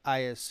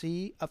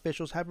 ISC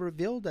officials have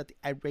revealed that the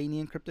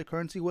Iranian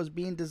cryptocurrency was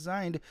being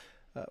designed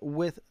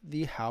with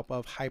the help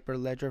of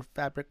Hyperledger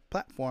Fabric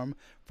platform.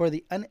 For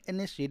the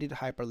uninitiated,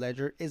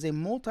 Hyperledger is a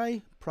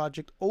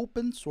multi-project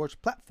open-source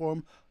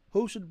platform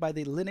hosted by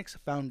the Linux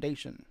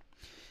Foundation.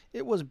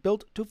 It was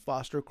built to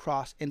foster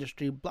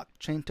cross-industry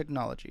blockchain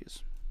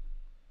technologies.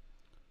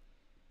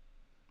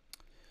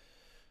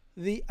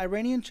 The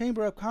Iranian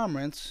Chamber of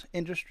Commerce,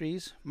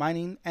 Industries,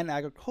 Mining, and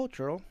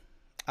Agricultural,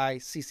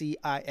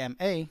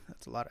 ICCIMA,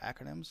 that's a lot of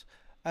acronyms,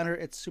 under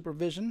its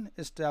supervision,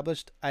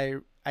 established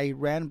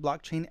Iran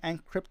Blockchain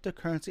and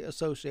Cryptocurrency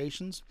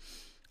Associations,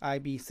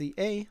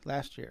 IBCA,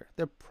 last year.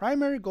 The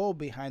primary goal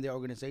behind the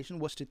organization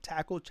was to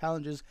tackle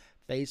challenges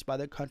faced by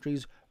the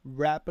country's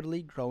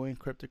rapidly growing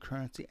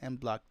cryptocurrency and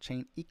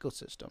blockchain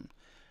ecosystem.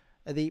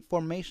 The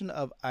formation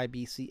of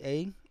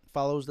IBCA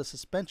follows the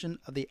suspension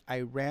of the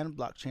Iran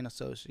Blockchain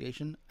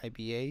Association,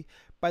 IBA,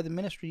 by the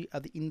Ministry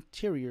of the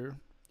Interior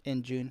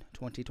in June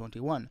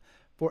 2021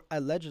 for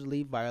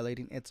allegedly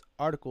violating its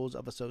Articles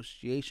of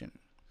Association.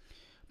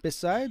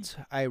 Besides,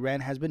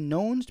 Iran has been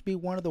known to be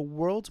one of the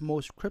world's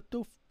most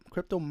crypto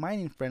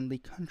mining friendly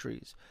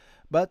countries,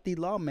 but the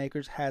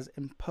lawmakers has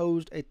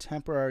imposed a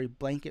temporary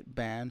blanket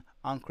ban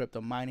on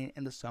crypto mining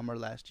in the summer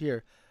last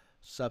year,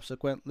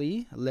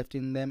 subsequently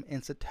lifting them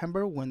in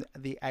September when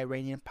the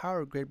Iranian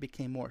power grid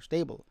became more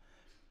stable.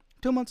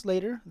 2 months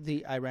later,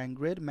 the Iran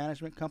Grid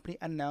Management Company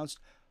announced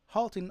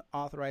halting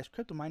authorized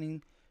crypto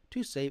mining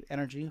to save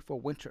energy for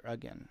winter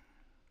again.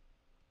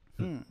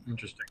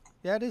 Interesting.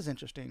 Yeah, it is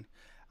interesting.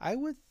 I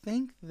would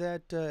think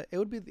that it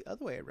would be the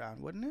other way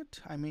around, wouldn't it?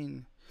 I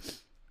mean,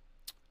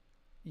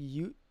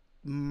 you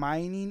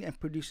mining and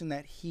producing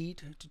that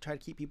heat to try to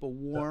keep people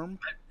warm.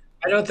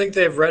 I don't think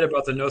they've read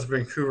about the North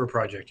Vancouver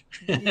project.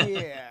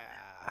 Yeah.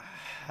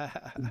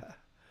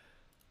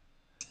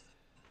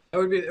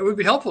 It would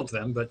be helpful to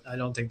them, but I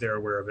don't think they're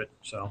aware of it.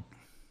 So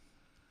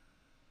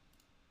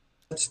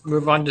let's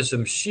move on to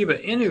some Shiba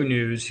Inu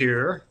news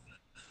here.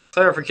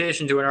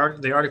 Clarification to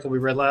the article we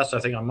read last, I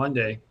think, on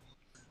Monday.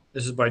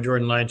 This is by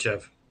Jordan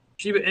Lanchev.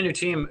 Shiba Inu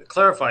team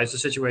clarifies the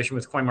situation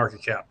with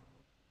CoinMarketCap.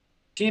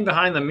 Team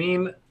behind the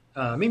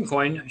meme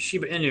coin,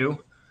 Shiba Inu,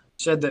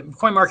 said that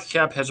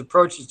CoinMarketCap has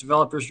approached its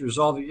developers to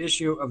resolve the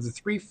issue of the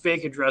 3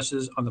 fake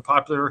addresses on the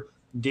popular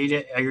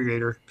data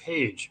aggregator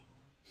page.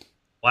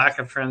 Lack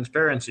of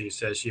transparency,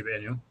 says Shiba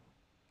Inu.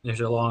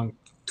 There's a long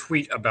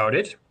tweet about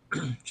it.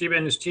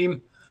 Shiba's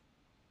team,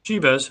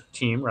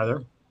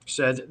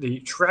 said the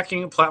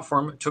tracking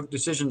platform took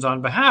decisions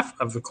on behalf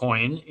of the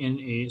coin in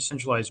a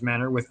centralized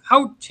manner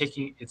without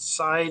taking its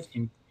side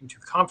into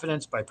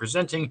confidence by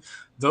presenting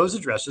those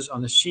addresses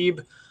on the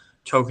SHIB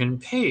token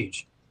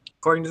page.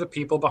 According to the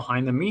people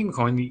behind the meme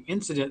coin, the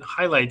incident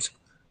highlights,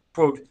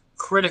 quote,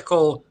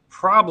 critical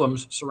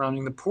problems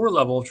surrounding the poor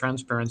level of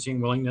transparency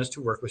and willingness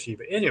to work with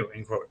Shiba Inu,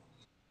 end quote.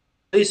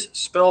 Police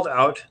spilled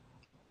out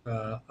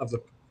of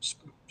the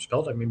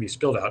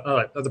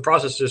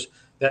processes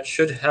that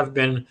should have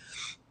been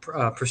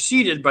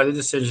preceded by the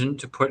decision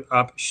to put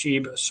up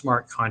SHIB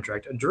smart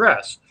contract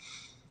address.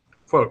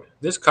 Quote,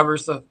 this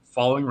covers the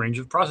following range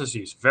of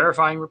processes: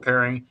 verifying,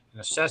 repairing,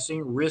 and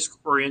assessing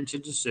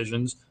risk-oriented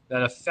decisions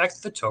that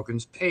affect the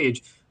token's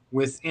page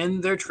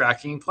within their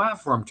tracking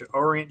platform to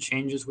orient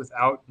changes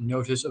without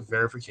notice of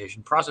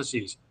verification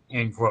processes,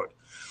 end quote.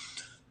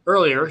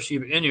 Earlier,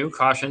 Shiba Inu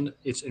cautioned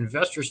its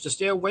investors to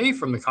stay away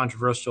from the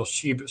controversial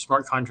SHIB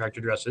smart contract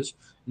addresses.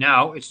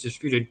 Now, it's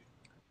disputed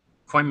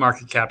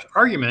CoinMarketCap's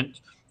argument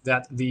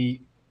that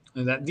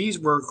these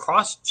were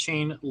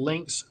cross-chain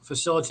links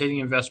facilitating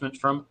investment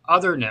from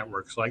other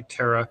networks like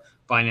Terra,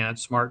 Binance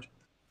Smart,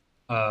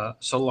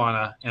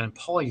 Solana, and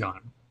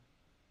Polygon.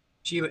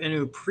 Shiba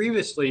Inu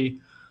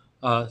previously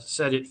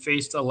said it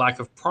faced a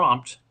lack of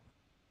prompt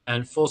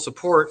and full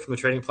support from the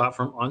trading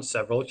platform on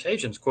several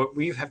occasions. Quote,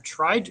 we have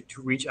tried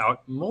to reach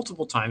out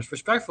multiple times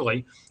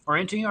respectfully,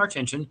 orienting our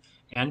attention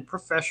and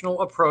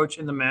professional approach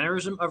in the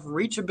mannerism of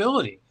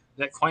reachability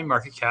that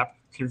CoinMarketCap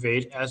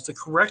conveyed as the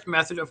correct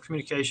method of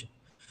communication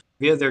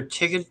via their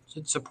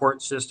ticketed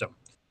support system.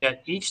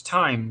 Yet each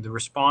time the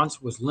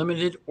response was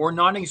limited or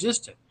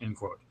non-existent, end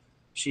quote.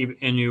 Shiba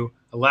Inu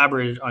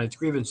elaborated on its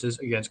grievances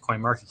against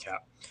CoinMarketCap.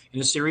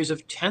 In a series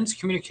of tense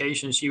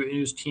communications, Shiba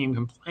Inu's team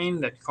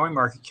complained that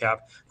CoinMarketCap,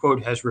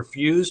 quote, has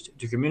refused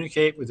to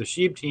communicate with the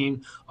SHIB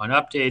team on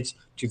updates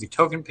to the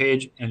token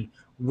page and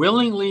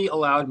willingly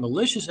allowed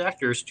malicious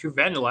actors to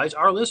vandalize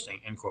our listing,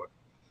 end quote.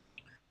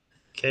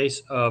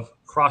 Case of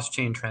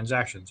cross-chain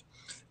transactions.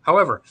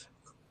 However,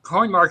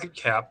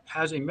 CoinMarketCap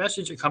has a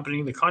message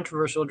accompanying the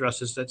controversial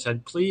addresses that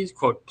said, please,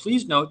 quote,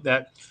 please note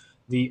that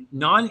the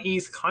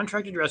non-ETH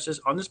contract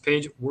addresses on this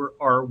page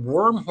are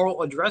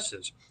wormhole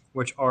addresses,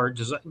 which are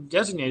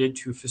designated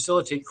to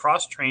facilitate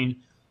cross-chain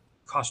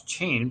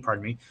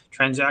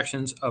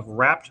transactions of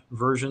wrapped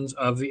versions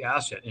of the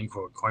asset, end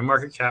quote.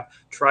 CoinMarketCap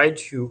tried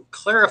to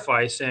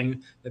clarify,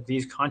 saying that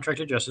these contract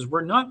addresses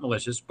were not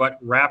malicious, but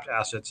wrapped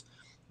assets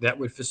that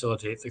would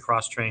facilitate the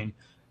cross-chain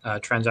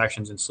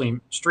transactions and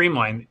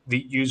streamline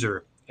the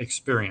user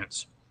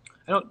experience.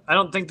 I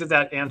don't think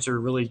that answer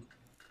really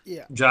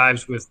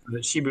jives with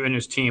the Shiba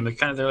Inu's team.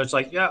 It's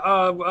like,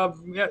 yeah,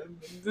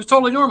 it's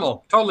totally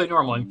normal.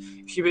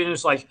 And Shiba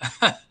Inu's like,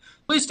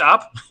 please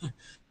stop.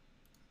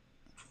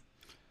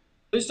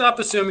 Please stop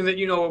assuming that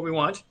you know what we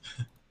want.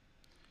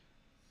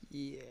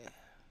 Yeah.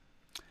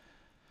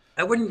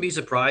 I wouldn't be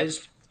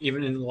surprised,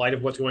 even in light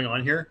of what's going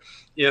on here,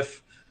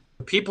 if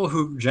the people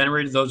who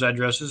generated those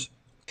addresses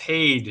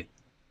paid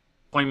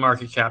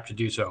CoinMarketCap to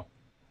do so.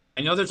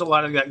 I know there's a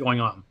lot of that going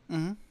on.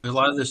 Mm-hmm. There's a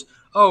lot of this,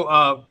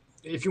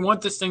 if you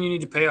want this thing, you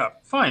need to pay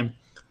up. Fine.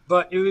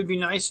 But it would be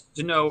nice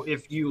to know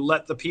if you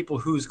let the people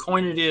whose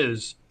coin it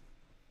is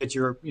that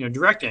you're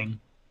directing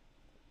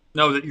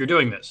know that you're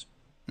doing this.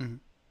 Mm-hmm.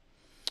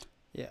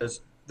 Yeah.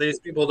 Because these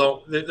people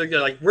don't, they're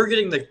like, we're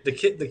getting the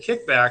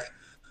kickback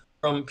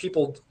from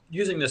people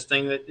using this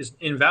thing that is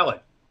invalid,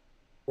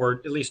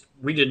 or at least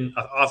we didn't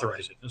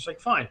authorize it. It's like,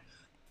 fine.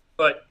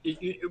 But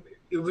it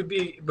would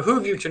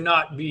behoove you to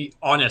not be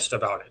honest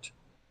about it.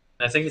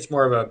 And I think it's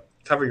more of a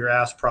cover your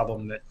ass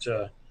problem that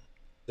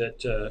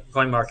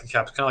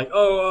CoinMarketCap is kind of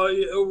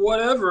like,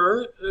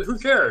 whatever, who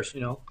cares,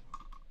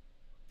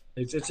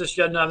 It's just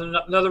yet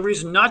another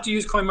reason not to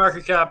use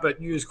CoinMarketCap, but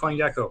use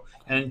CoinGecko.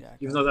 And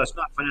even though that's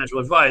not financial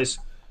advice,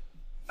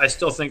 I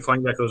still think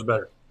CoinGecko is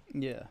better.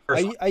 Yeah,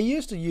 I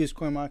used to use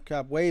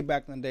CoinMarketCap way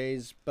back in the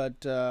days,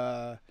 but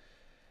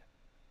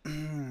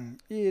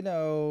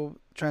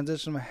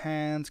transition of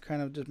hands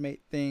kind of just made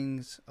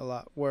things a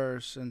lot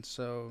worse, and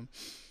so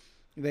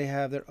they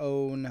have their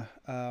own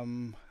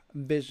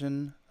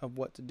vision of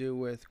what to do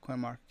with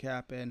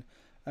CoinMarketCap, and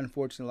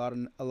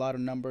unfortunately, a lot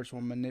of numbers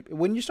were manipulated.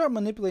 When you start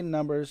manipulating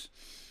numbers,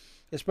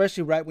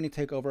 especially right when you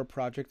take over a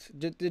project,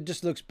 it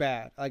just looks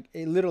bad. Like,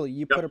 it literally,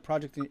 you put a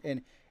project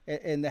in,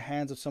 in the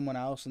hands of someone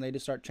else and they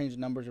just start changing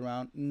numbers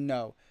around.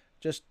 No,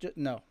 just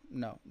no,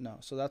 no, no.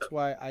 So that's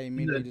why I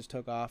immediately just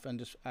took off and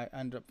just I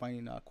ended up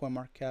finding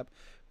CoinMarketCap,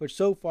 which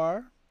so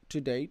far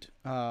to date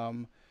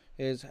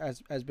is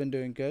has been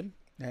doing good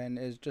and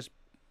is just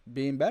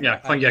being better. Yeah,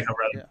 CoinGecko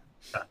rather.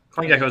 Yeah.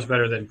 CoinGecko is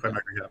better than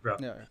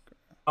CoinMarketCap. Yeah.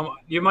 Do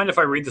you mind if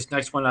I read this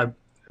next one? It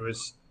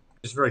was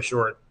just very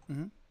short.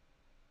 Mm-hmm.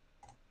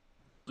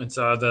 It's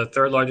the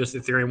third largest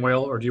Ethereum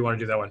whale, or do you want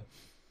to do that one?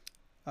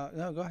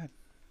 No, go ahead.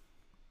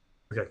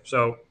 Okay,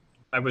 so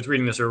I was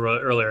reading this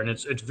earlier, and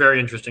it's very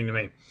interesting to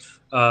me.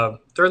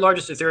 Third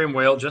largest Ethereum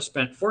whale just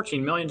spent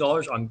 $14 million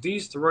on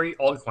these 3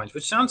 altcoins,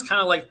 which sounds kind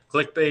of like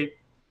clickbait,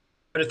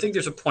 but I think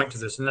there's a point to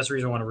this, and that's the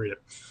reason I want to read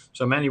it.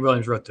 So Manny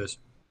Williams wrote this.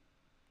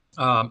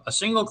 A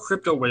single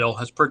crypto whale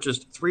has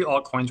purchased 3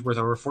 altcoins worth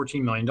over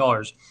 $14 million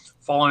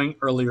following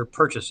earlier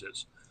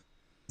purchases.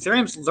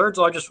 Ethereum's third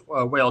largest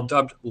whale,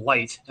 dubbed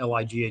Light,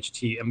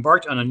 L-I-G-H-T,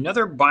 embarked on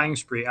another buying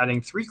spree,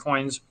 adding 3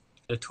 coins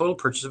at a total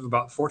purchase of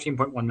about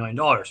 $14.1 million.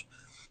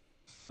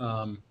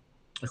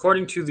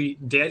 According to the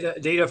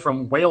data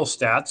from Whale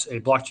Stats, a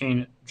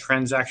blockchain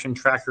transaction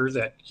tracker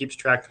that keeps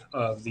track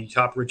of the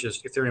top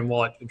richest Ethereum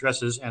wallet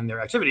addresses and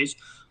their activities,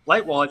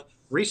 Light Wallet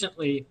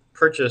recently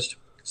purchased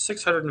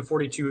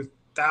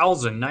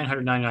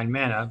 642,999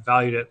 mana,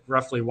 valued at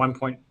roughly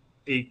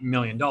 $1.8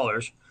 million.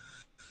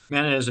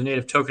 Mana is a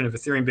native token of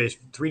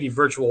Ethereum-based 3D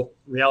virtual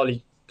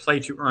reality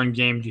play-to-earn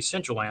game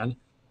Decentraland,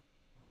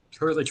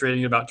 currently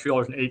trading at about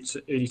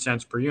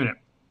 $2.80 per unit.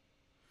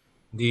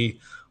 The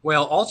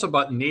whale also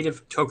bought a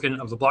native token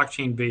of the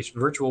blockchain-based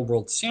virtual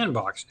world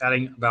Sandbox,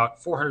 adding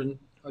about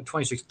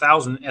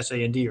 426,000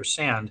 SAND or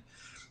SAND,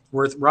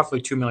 worth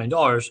roughly $2 million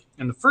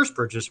in the first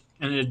purchase,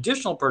 and an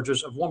additional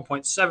purchase of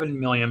 1.7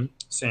 million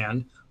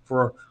SAND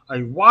for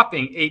a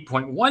whopping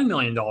 $8.1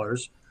 million.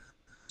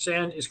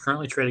 SAND is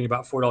currently trading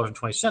about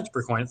 $4.20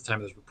 per coin at the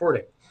time of this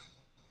reporting.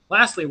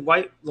 Lastly,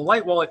 the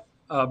Light Wallet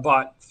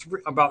bought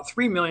about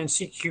 3 million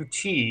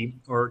CQT,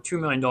 or $2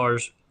 million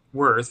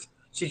worth.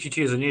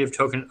 CQT is a native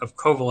token of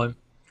Covalent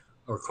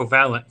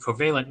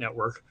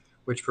Network,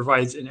 which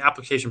provides an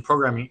application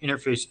programming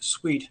interface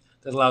suite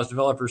that allows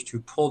developers to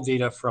pull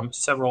data from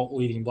several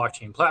leading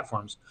blockchain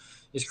platforms.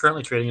 Is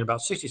currently trading at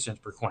about 60 cents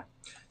per coin.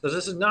 So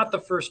this is not the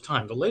first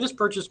time. The latest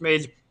purchase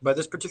made by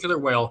this particular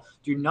whale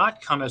do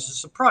not come as a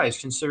surprise,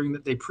 considering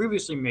that they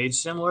previously made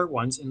similar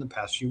ones in the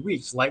past few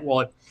weeks. Light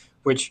Wallet,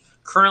 which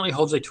currently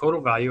holds a total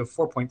value of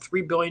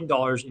 $4.3 billion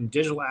in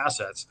digital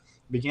assets,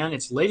 began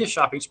its latest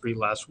shopping spree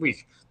last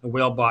week. The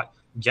whale bought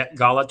Get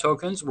Gala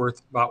tokens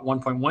worth about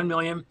 $1.1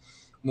 million,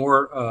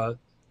 more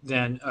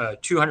than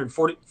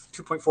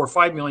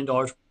 $2.45 million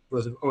worth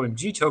of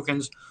OMG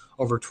tokens,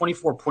 over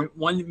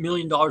 $24.1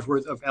 million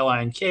worth of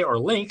LINK or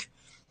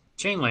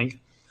Chainlink,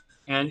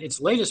 and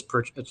its largest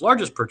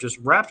purchase,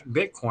 Wrapped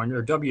Bitcoin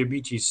or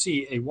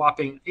WBTC, a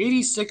whopping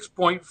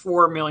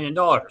 $86.4 million,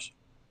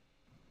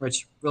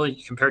 which really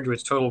compared to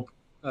its total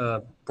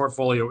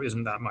portfolio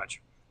isn't that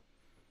much.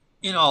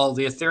 In all,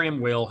 the Ethereum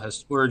whale has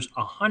splurged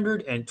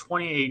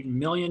 $128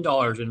 million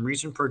in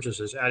recent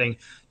purchases, adding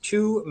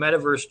 2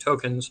 metaverse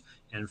tokens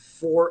and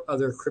 4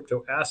 other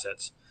crypto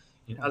assets.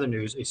 In other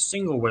news, a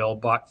single whale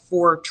bought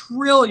 4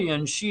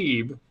 trillion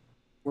SHIB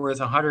worth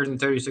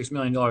 $136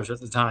 million at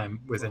the time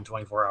within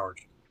 24 hours.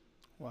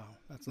 Wow,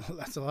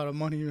 that's a lot of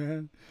money,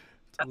 man.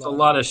 That's a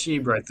lot of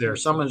SHIB right there.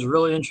 Someone's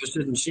really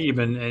interested in SHIB,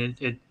 and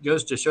it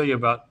goes to show you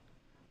about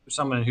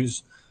someone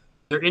who's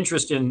their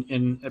interest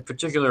in a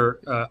particular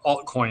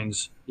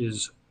altcoins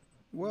is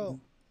the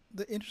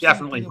interesting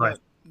definitely right.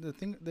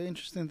 The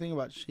interesting thing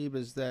about SHIB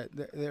is that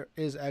there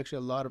is actually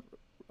a lot of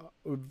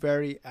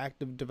very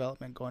active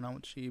development going on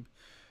with SHIB.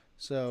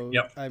 So,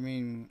 I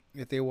mean,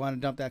 if they want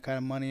to dump that kind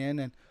of money in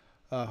and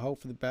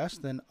hope for the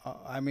best, then,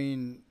 I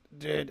mean,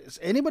 dude,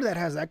 anybody that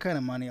has that kind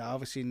of money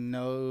obviously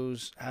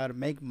knows how to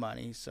make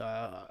money. So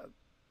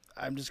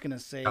I'm just going to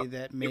say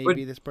that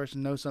maybe this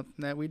person knows something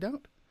that we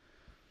don't.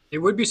 It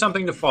would be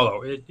something to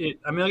follow. I mean,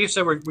 like I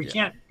said, we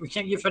can't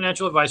give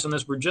financial advice on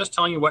this. We're just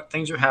telling you what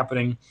things are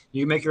happening.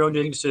 You make your own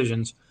dating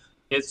decisions.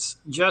 It's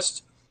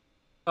just,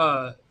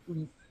 I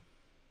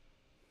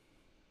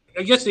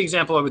guess the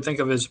example I would think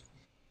of is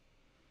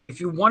if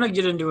you want to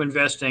get into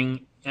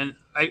investing, and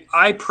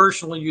I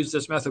personally used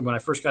this method when I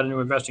first got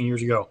into investing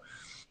years ago.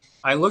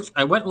 I went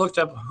and looked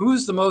up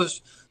who's the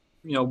most,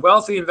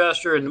 wealthy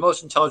investor and the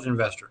most intelligent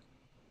investor.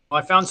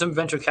 Well, I found some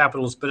venture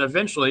capitalists, but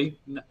eventually,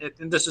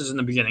 and this is in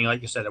the beginning,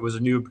 like I said, I was a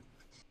noob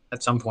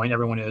at some point.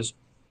 Everyone is.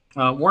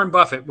 Warren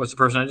Buffett was the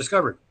person I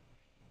discovered.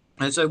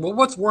 And I said, well,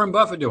 what's Warren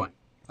Buffett doing?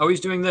 Oh,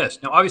 he's doing this.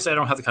 Now, obviously, I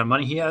don't have the kind of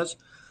money he has.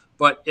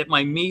 But at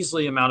my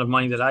measly amount of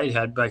money that I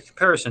had by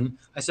comparison,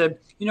 I said,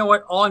 you know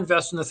what? I'll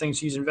invest in the things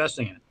he's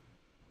investing in.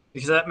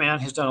 Because that man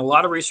has done a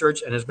lot of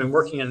research and has been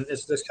working in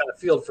this kind of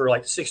field for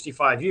like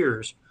 65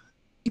 years.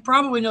 He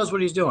probably knows what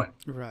he's doing.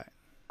 Right.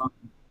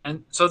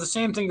 And so the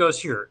same thing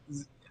goes here.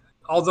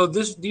 Although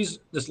this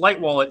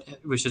Light Wallet,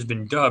 which has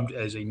been dubbed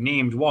as a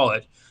named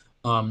wallet,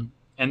 and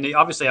they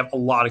obviously have a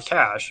lot of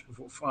cash,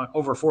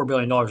 over $4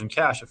 billion in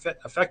cash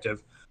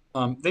effective,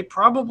 They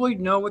probably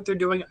know what they're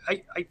doing.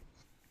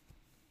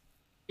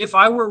 If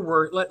I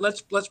were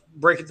let's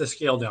break it the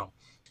scale down.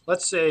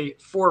 Let's say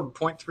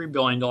 $4.3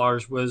 billion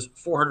was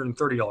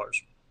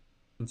 $430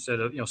 instead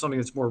of something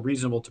that's more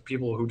reasonable to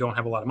people who don't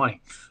have a lot of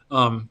money.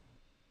 Um,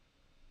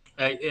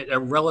 a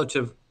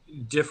relative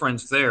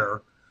difference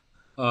there.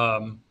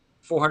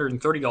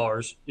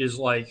 $430 is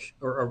like,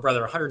 or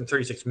rather,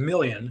 136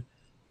 million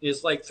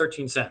is like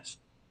 13 cents,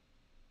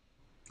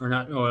 or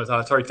not? No,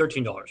 sorry,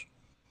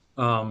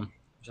 $13.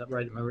 Is that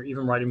right? Am I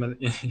even right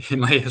in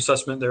my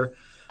assessment there?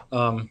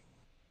 Um,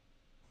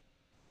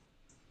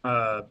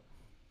 uh,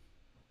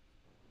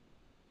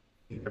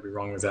 I'd be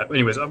wrong with that. But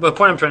anyways, the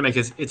point I'm trying to make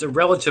is it's a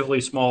relatively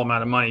small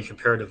amount of money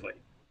comparatively.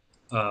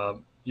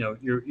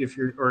 If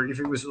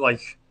it was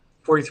like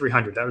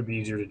 4,300, that would be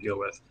easier to deal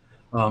with.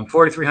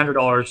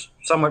 $4,300,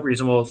 somewhat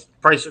reasonable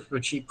price of a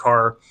cheap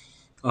car.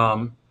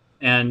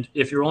 And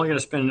if you're only going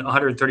to spend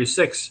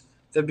 136,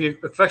 that'd be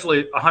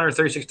effectively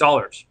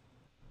 $136,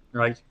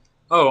 right?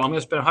 Oh, I'm going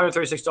to spend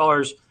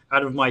 $136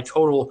 out of my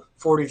total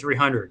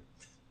 4,300.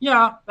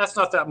 Yeah, that's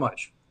not that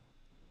much,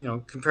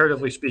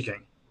 comparatively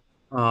speaking.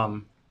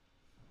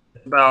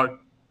 About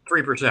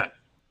 3%.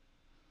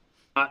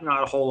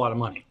 Not a whole lot of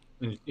money.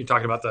 You're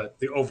talking about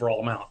the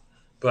overall amount,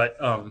 but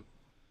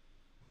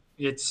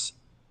it's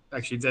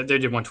actually they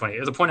did 120.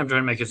 The point I'm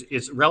trying to make is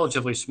it's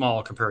relatively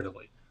small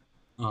comparatively,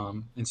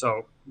 and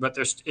so but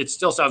it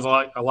still sounds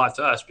a lot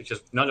to us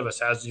because none of us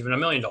has even $1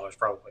 million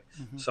probably.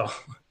 Mm-hmm. So,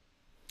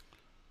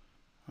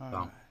 All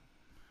right.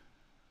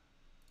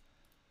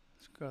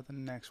 Let's go to the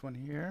next one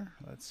here.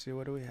 Let's see,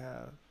 what do we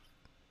have?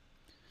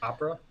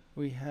 Opera.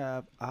 We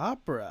have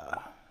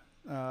Opera.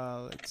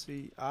 Let's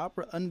see.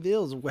 Opera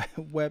unveils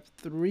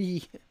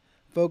Web3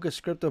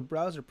 focused crypto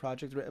browser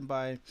project written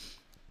by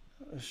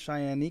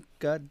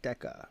Shayanika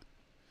Deka.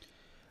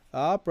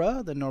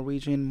 Opera, the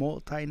Norwegian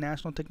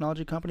multinational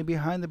technology company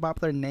behind the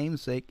popular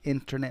namesake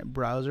internet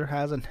browser,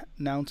 has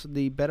announced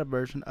the beta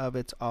version of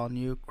its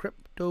all-new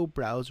crypto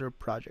browser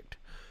project.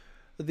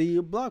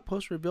 The blog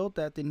post revealed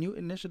that the new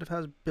initiative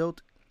has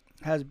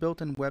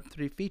built-in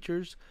Web3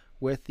 features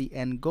with the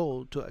end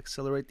goal to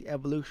accelerate the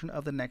evolution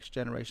of the next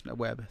generation of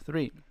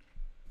Web3.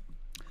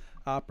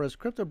 Opera's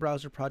crypto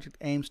browser project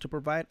aims to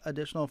provide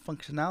additional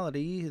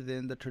functionality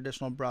than the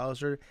traditional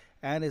browser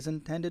and is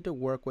intended to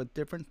work with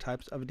different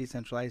types of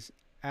decentralized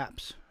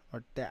apps,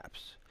 or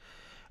dApps.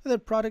 The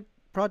product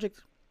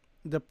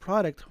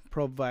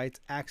provides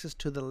access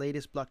to the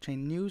latest blockchain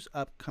news,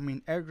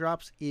 upcoming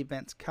airdrops,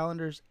 events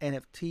calendars,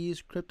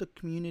 NFTs, crypto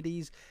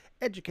communities,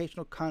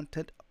 educational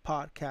content,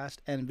 podcasts,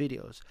 and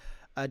videos.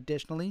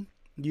 Additionally,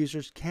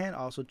 users can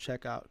also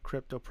check out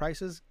crypto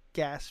prices,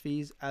 gas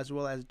fees, as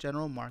well as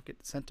general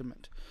market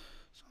sentiment.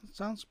 So,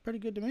 sounds pretty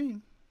good to me.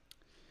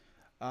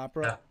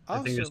 Opera I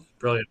think it's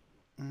brilliant.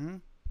 Mm-hmm.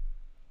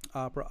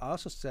 Opera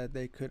also said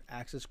they could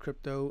access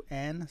crypto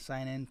and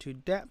sign into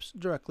dApps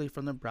directly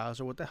from the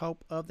browser with the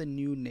help of the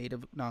new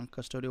native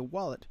non-custodial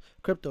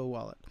crypto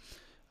wallet.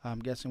 I'm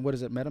guessing, what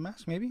is it,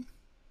 MetaMask maybe?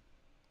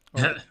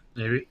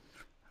 Maybe.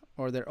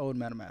 Or their own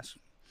MetaMask.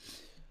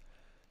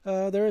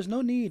 There is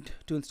no need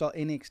to install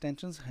any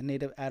extensions,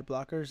 native ad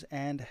blockers,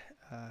 and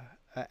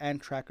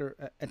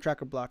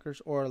tracker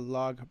blockers or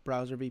log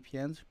browser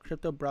VPNs.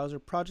 Crypto Browser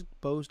Project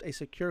boasts a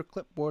secure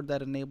clipboard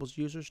that enables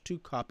users to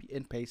copy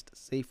and paste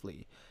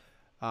safely.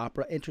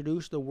 Opera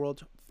introduced the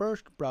world's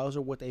first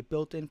browser with a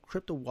built-in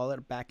crypto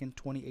wallet back in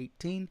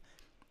 2018.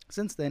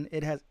 Since then,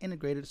 it has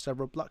integrated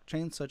several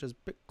blockchains such as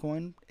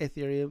Bitcoin,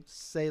 Ethereum,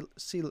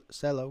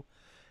 Celo,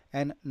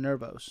 and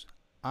Nervos.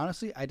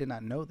 Honestly, I did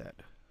not know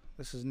that.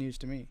 This is news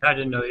to me. I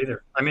didn't know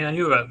either. I mean, I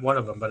knew about one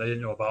of them, but I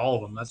didn't know about all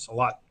of them. That's a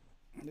lot.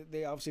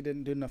 They obviously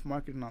didn't do enough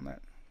marketing on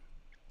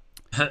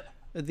that.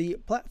 The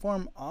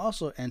platform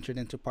also entered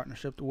into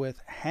partnership with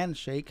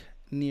Handshake,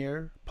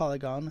 Near,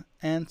 Polygon,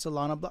 and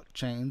Solana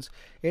blockchains.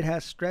 It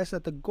has stressed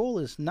that the goal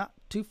is not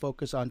to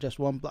focus on just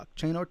one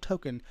blockchain or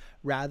token.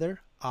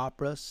 Rather,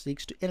 Opera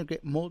seeks to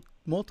integrate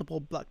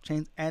multiple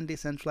blockchains and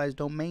decentralized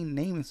domain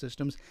naming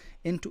systems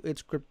into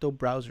its crypto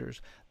browsers,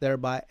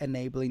 thereby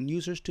enabling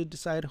users to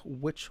decide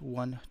which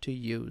one to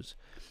use.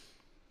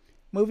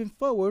 Moving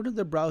forward,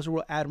 the browser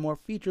will add more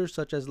features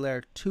such as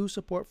Layer 2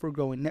 support for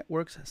growing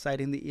networks,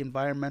 citing the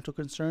environmental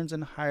concerns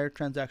and higher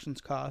transactions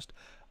cost.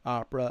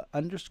 Opera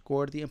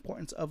underscored the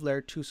importance of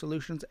Layer 2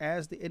 solutions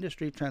as the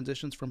industry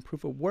transitions from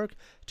proof-of-work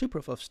to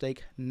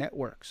proof-of-stake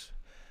networks.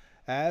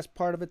 As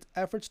part of its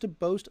efforts to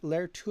boost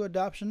Layer 2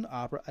 adoption,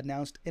 Opera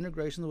announced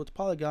integrations with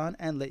Polygon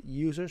and let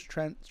users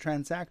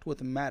transact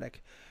with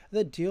Matic.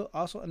 The deal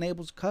also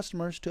enables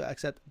customers to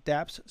accept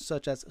dApps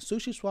such as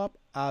SushiSwap,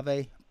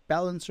 Aave,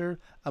 Balancer,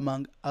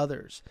 among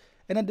others,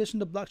 in addition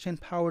to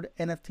blockchain-powered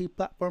NFT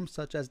platforms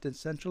such as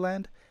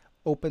Decentraland,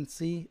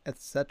 OpenSea,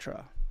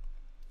 etc.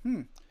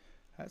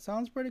 That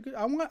sounds pretty good.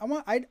 I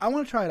want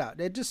to try it out.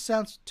 It just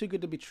sounds too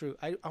good to be true.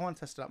 I want to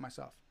test it out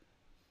myself.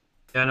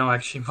 Yeah, no,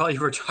 actually, while you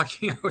were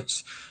talking, I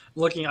was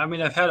looking. I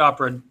mean, I've had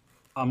Opera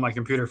on my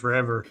computer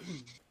forever.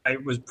 I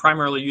was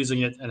primarily using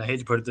it, and I hate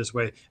to put it this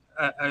way,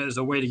 as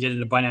a way to get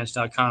into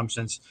Binance.com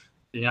since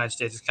the United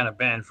States is kind of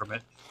banned from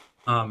it.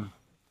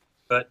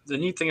 But the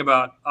neat thing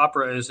about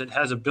Opera is it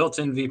has a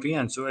built-in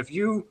VPN. So if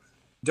you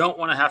don't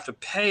want to have to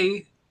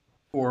pay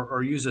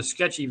or use a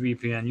sketchy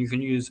VPN, you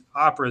can use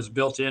Opera's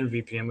built-in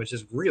VPN, which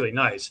is really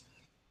nice,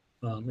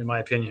 in my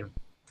opinion.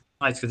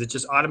 Nice because it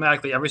just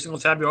automatically, every single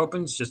tab you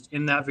open is just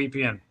in that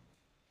VPN.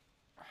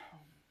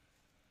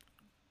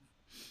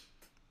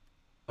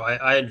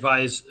 I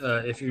advise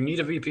if you need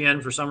a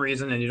VPN for some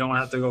reason and you don't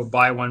have to go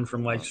buy one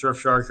from like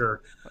Surfshark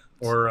or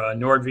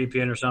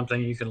NordVPN or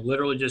something, you can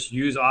literally just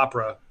use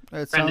Opera.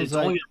 It Granted, sounds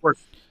like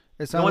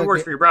it only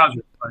works for your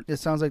browser. But. It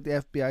sounds like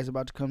the FBI is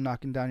about to come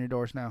knocking down your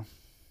doors now.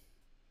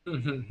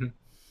 I'm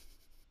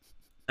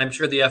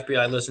sure the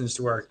FBI listens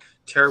to our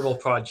terrible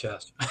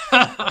podcast.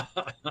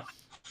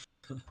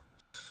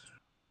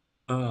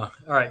 All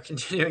right,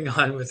 continuing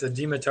on with the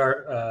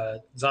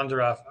Dimitar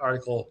Zandarov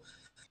article.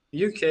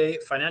 The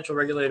UK financial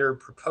regulator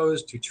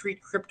proposed to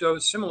treat crypto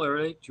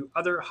similarly to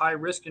other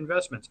high-risk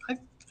investments. I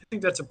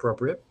think that's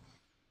appropriate.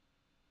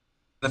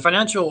 The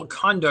Financial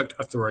Conduct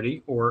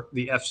Authority, or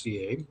the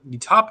FCA, the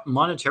top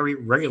monetary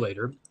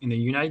regulator in the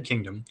United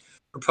Kingdom,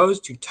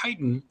 proposed to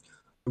tighten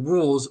the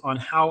rules on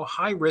how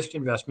high-risk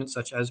investments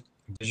such as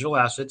digital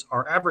assets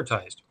are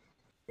advertised.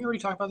 We already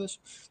talked about this.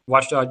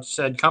 Watchdog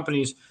said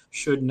companies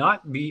should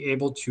not be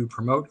able to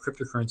promote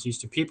cryptocurrencies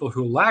to people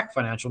who lack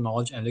financial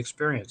knowledge and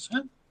experience.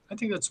 I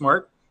think that's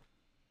smart.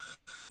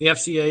 The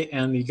FCA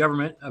and the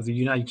government of the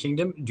United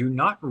Kingdom do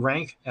not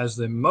rank as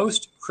the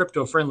most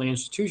crypto-friendly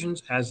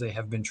institutions, as they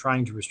have been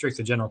trying to restrict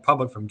the general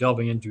public from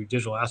delving into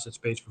digital asset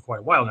space for quite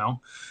a while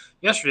now.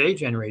 Yesterday,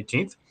 January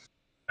 18th,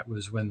 that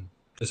was when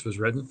this was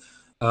written,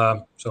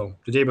 so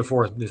the day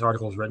before this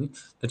article was written,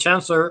 the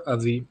Chancellor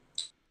of the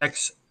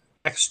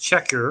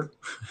Exchequer,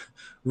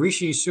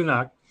 Rishi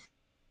Sunak,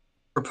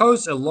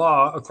 proposed a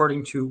law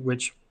according to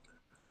which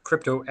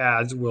crypto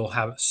ads will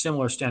have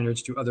similar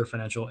standards to other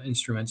financial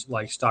instruments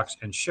like stocks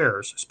and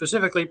shares.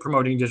 Specifically,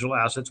 promoting digital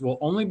assets will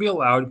only be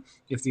allowed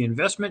if the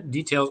investment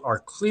details are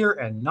clear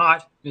and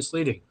not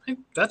misleading.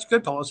 That's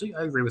good policy.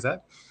 I agree with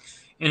that.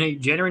 In a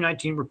January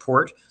 19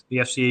 report, the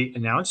FCA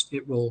announced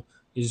it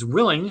is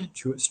willing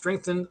to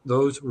strengthen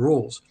those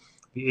rules.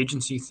 The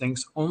agency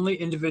thinks only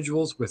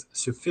individuals with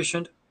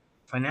sufficient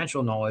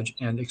financial knowledge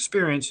and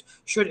experience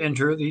should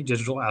enter the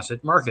digital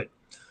asset market.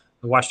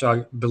 The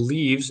watchdog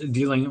believes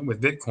dealing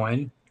with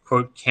Bitcoin,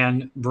 quote,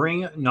 can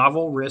bring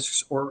novel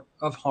risks or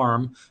of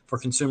harm for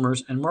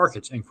consumers and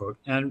markets, end quote,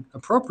 and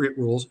appropriate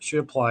rules should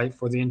apply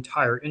for the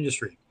entire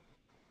industry.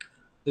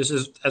 This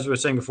is, as we were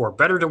saying before,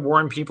 better to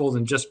warn people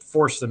than just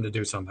force them to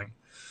do something.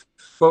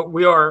 But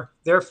we are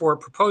therefore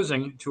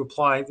proposing to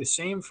apply the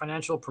same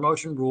financial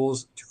promotion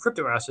rules to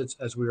crypto assets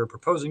as we are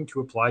proposing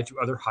to apply to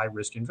other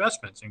high-risk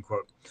investments, end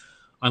quote.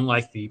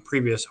 Unlike the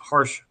previous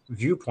harsh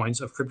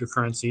viewpoints of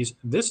cryptocurrencies,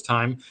 this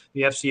time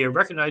the FCA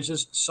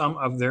recognizes some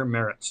of their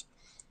merits.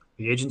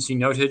 The agency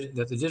noted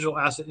that the digital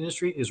asset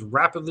industry is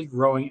rapidly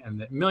growing and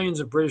that millions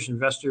of British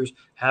investors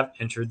have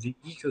entered the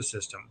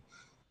ecosystem.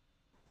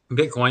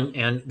 Bitcoin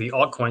and the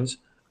altcoins,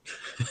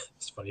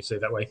 it's funny to say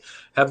that way,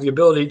 have the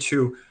ability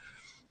to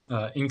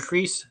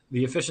increase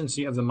the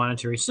efficiency of the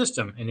monetary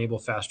system, enable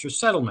faster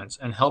settlements,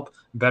 and help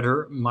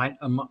better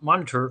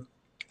monitor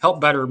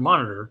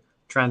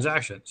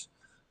transactions,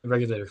 the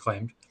regulator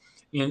claimed.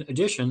 In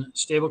addition,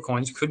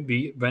 stablecoins could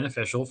be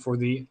beneficial for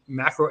the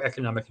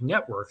macroeconomic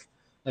network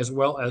as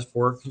well as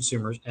for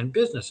consumers and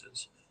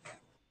businesses.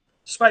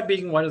 Despite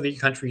being one of the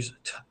countries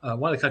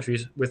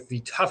with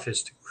the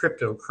toughest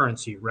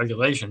cryptocurrency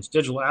regulations,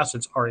 digital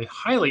assets are a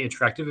highly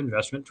attractive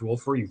investment tool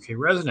for UK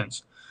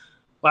residents.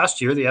 Last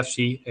year, the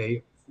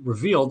FCA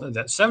revealed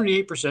that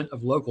 78%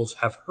 of locals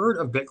have heard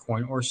of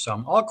Bitcoin or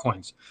some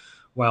altcoins,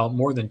 while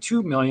more than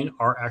 2 million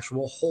are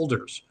actual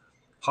hodlers.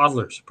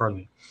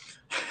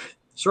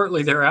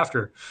 Shortly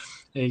thereafter,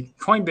 a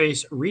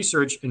Coinbase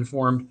research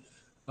informed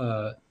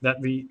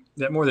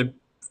that more than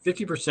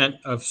 50%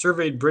 of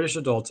surveyed British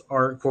adults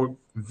are, quote,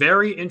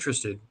 very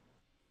interested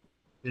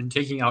in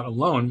taking out a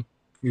loan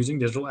using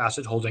digital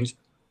asset holdings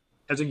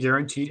as a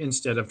guarantee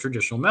instead of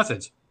traditional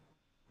methods.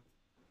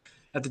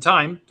 At the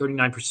time,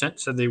 39%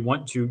 said they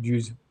want to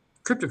use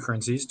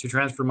cryptocurrencies to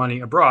transfer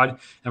money abroad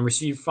and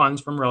receive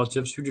funds from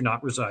relatives who do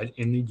not reside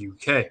in the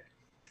UK.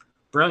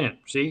 Brilliant.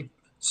 See?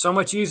 So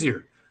much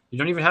easier. You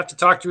don't even have to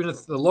talk to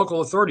the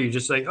local authority. You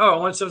just say, oh, I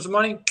want to send some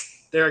money.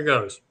 There it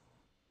goes.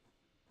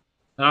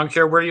 I don't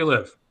care where you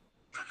live.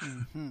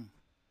 Mm-hmm.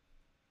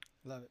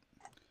 Love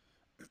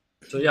it.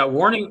 So, yeah,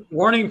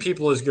 warning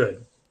people is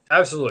good.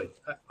 Absolutely.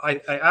 I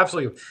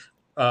absolutely.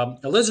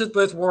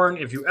 Elizabeth Warren,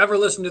 if you ever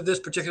listen to this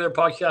particular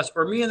podcast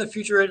or me in the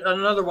future at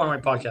another one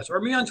of my podcasts or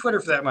me on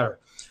Twitter for that matter,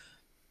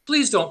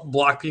 please don't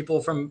block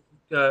people from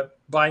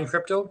buying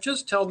crypto.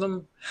 Just tell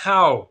them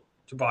how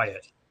to buy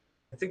it.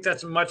 I think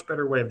that's a much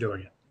better way of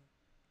doing it.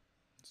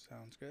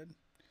 Sounds good.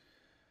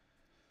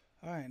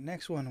 All right,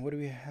 next one. What do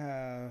we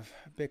have?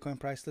 Bitcoin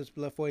price slips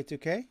below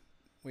 42K.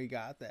 We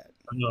got that.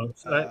 No,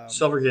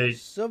 Silvergate.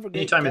 Silvergate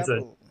Anytime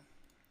Capital.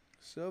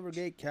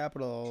 Silvergate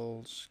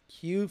Capital's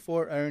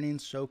Q4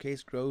 earnings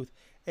showcase growth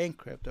in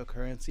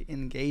cryptocurrency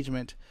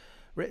engagement.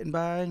 Written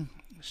by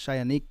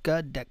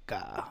Shayanika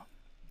Deka.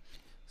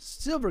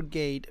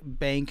 Silvergate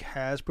Bank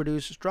has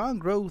produced strong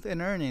growth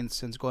in earnings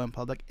since going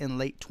public in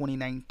late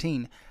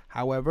 2019.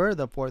 However,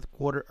 the fourth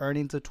quarter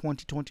earnings of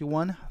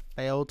 2021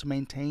 failed to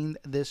maintain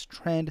this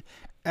trend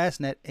as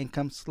net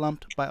income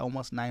slumped by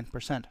almost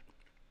 9%.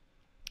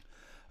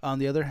 On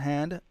the other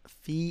hand,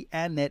 fee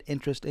and net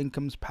interest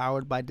incomes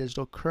powered by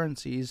digital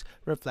currencies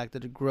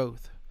reflected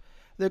growth.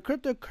 The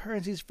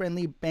cryptocurrencies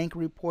friendly bank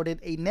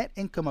reported a net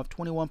income of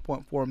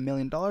 $21.4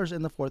 million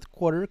in the fourth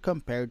quarter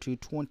compared to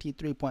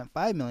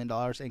 $23.5 million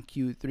in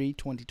Q3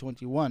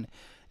 2021.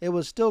 It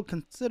was still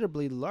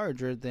considerably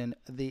larger than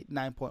the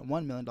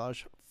 $9.1 million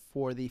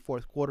for the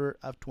fourth quarter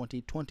of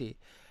 2020.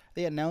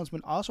 The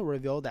announcement also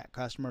revealed that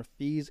customer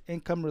fees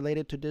income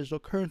related to digital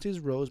currencies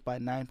rose by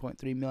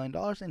 $9.3 million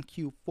in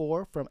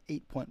Q4 from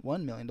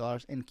 $8.1 million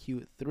in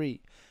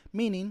Q3,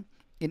 meaning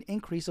an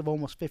increase of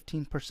almost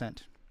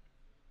 15%.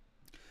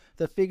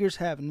 The figures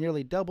have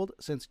nearly doubled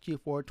since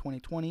Q4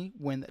 2020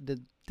 when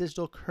the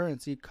digital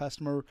currency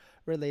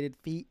customer-related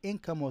fee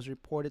income was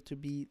reported to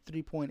be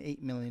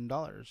 $3.8 million.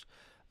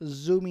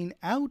 Zooming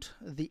out,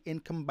 the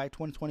income by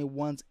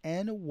 2021's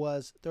end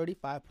was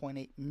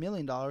 $35.8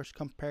 million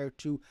compared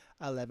to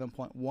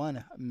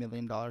 $11.1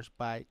 million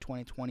by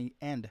 2020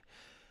 end.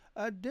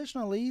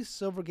 Additionally,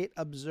 Silvergate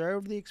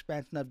observed the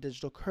expansion of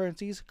digital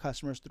currencies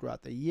customers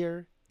throughout the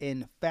year.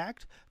 In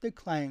fact, the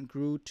client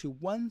grew to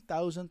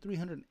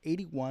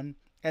 1,381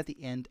 at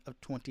the end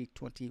of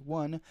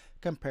 2021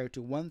 compared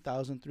to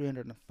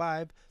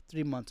 1,305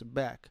 3 months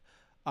back.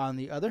 On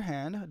the other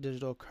hand,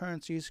 digital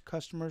currencies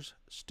customers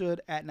stood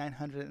at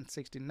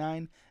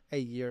 969 a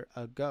year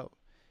ago.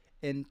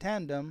 In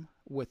tandem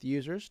with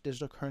users,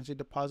 digital currency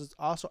deposits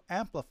also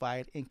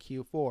amplified in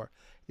Q4.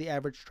 The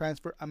average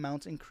transfer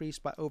amounts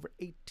increased by over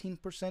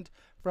 18%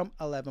 from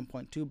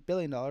 $11.2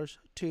 billion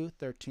to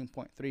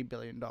 $13.3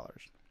 billion.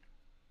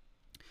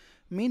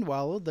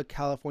 Meanwhile, the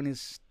California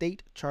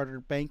State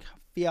Chartered Bank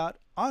Fiat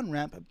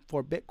on-ramp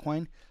for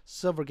Bitcoin,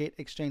 Silvergate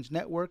Exchange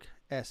Network,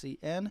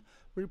 SEN,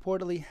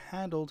 reportedly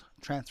handled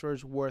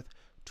transfers worth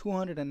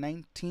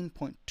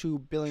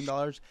 $219.2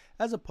 billion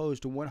as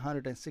opposed to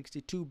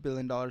 $162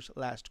 billion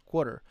last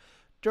quarter.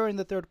 During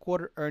the third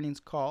quarter earnings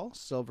call,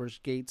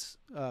 Silvergate's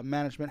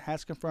management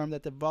has confirmed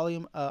that the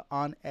volume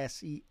on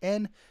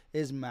SEN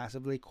is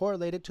massively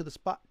correlated to the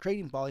spot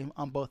trading volume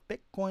on both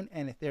Bitcoin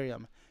and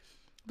Ethereum.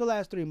 The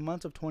last 3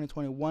 months of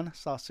 2021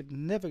 saw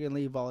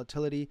significant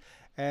volatility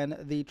and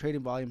the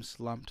trading volume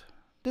slumped.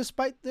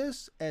 Despite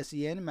this,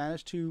 SEN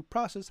managed to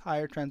process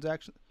higher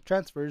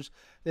transfers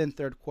than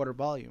third quarter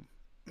volume.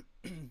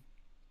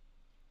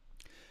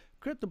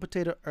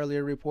 CryptoPotato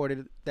earlier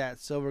reported that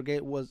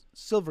Silvergate was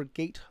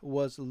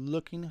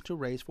looking to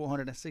raise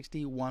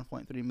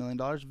 $461.3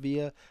 million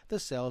via the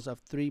sales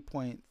of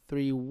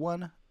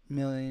 3.31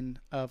 million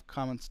of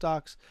common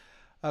stocks,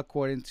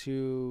 according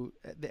to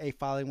a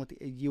filing with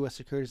the U.S.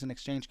 Securities and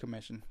Exchange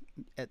Commission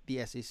at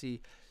the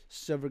SEC.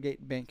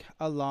 Silvergate Bank,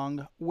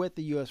 along with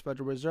the U.S.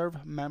 Federal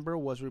Reserve member,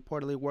 was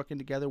reportedly working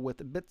together with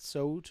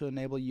Bitso to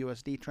enable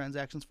USD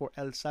transactions for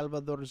El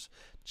Salvador's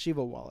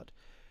Chivo wallet.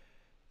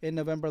 In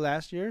November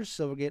last year,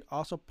 Silvergate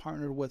also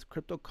partnered with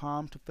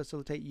Crypto.com to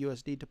facilitate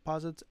USD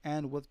deposits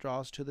and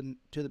withdrawals to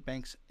the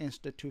bank's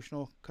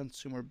institutional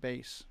consumer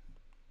base.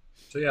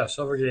 So yeah,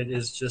 Silvergate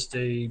is just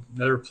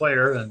another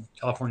player and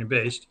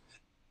California-based.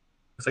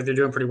 Looks like they're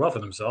doing pretty well for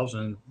themselves,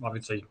 and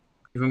obviously,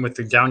 even with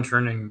the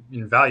downturn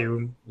in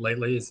value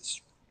lately,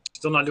 it's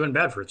still not doing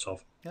bad for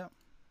itself. Yeah.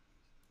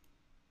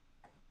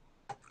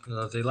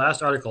 The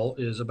last article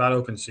is about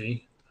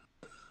OpenSea.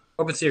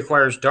 OpenSea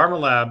acquires Dharma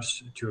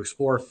Labs to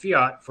explore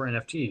fiat for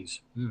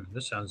NFTs.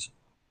 This sounds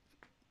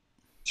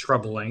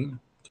troubling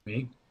to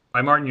me.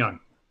 By Martin Young.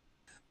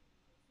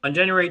 On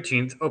January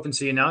 18th,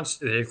 OpenSea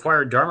announced that it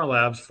acquired Dharma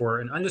Labs for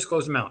an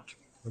undisclosed amount.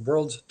 The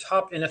world's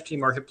top NFT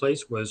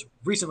marketplace was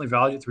recently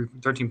valued at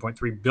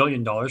 $13.3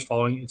 billion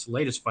following its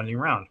latest funding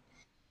round.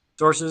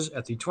 Sources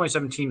at the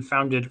 2017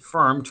 founded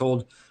firm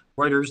told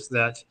Reuters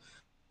that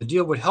the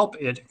deal would help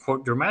it,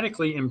 quote,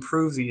 dramatically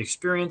improve the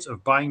experience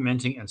of buying,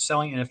 minting, and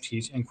selling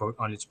NFTs, end quote,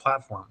 on its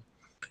platform.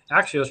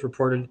 Axios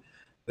reported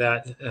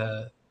that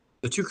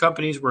the two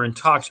companies were in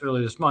talks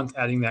earlier this month,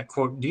 adding that,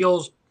 quote,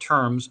 deals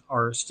terms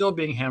are still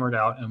being hammered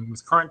out, and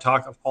with current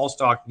talk of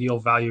all-stock deal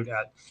valued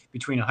at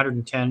between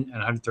 $110 and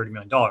 $130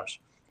 million,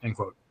 end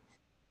quote.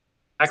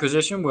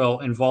 Acquisition will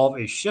involve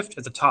a shift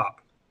at the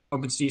top.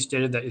 OpenSea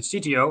stated that its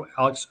CTO,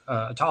 Alex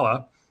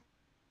Atala,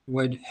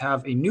 would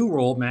have a new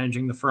role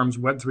managing the firm's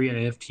Web3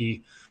 and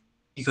NFT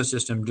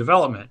ecosystem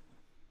development.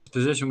 This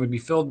position would be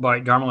filled by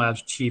Dharma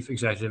Labs chief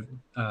executive,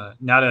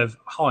 Nadav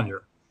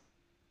Hollander.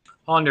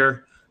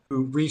 Hollander,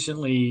 who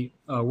recently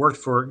worked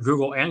for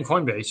Google and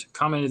Coinbase,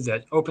 commented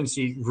that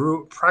OpenSea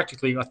grew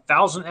practically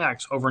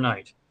 1,000x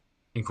overnight,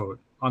 end quote,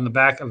 on the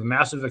back of a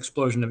massive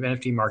explosion of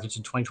NFT markets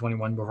in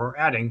 2021, before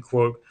adding,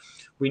 quote,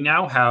 we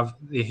now have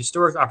the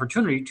historic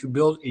opportunity to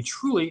build a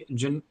truly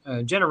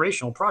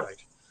generational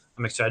product.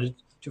 I'm excited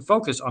to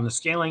focus on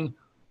scaling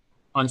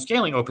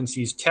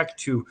OpenSea's tech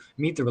to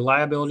meet the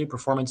reliability,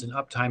 performance, and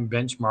uptime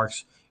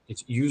benchmarks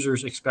its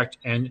users expect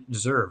and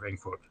deserve,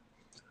 end quote.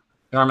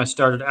 Dharma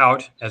started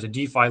out as a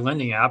DeFi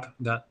lending app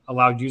that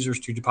allowed users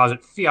to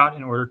deposit fiat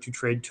in order to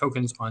trade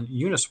tokens on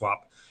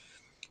Uniswap.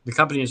 The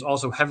company is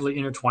also heavily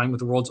intertwined with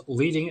the world's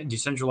leading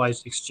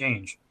decentralized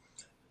exchange.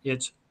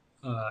 It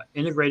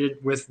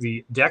integrated with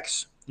the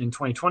DEX in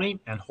 2020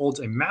 and holds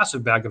a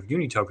massive bag of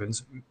Uni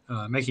tokens,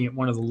 making it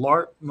one of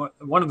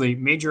the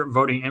major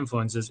voting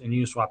influences in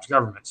Uniswap's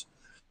governments.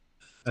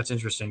 That's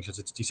interesting because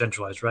it's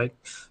decentralized, right?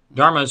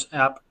 Dharma's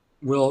app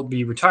will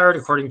be retired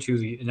according to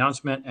the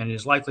announcement, and it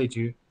is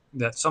likely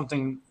that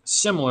something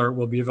similar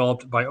will be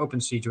developed by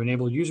OpenSea to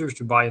enable users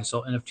to buy and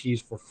sell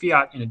NFTs for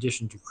fiat in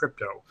addition to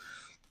crypto.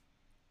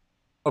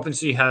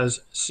 OpenSea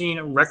has seen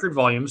record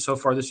volumes so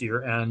far this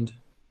year, and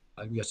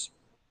I guess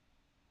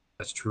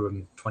that's true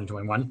in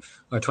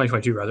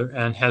 2022 rather,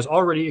 and has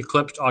already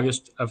eclipsed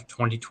August of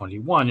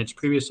 2021, its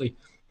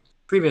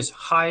previous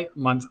high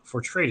month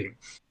for trading.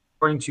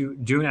 According to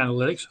Dune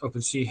Analytics,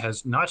 OpenSea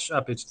has notched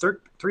up its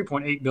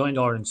 $3.8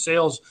 billion in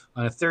sales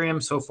on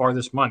Ethereum so far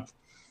this month.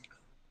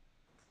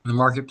 The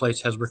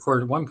marketplace has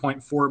recorded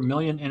 1.4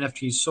 million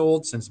NFTs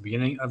sold since the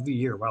beginning of the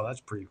year. Wow,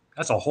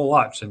 that's a whole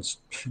lot since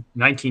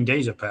 19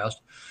 days have passed.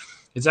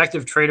 Its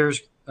active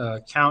traders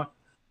count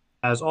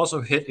has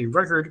also hit a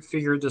record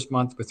figure this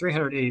month with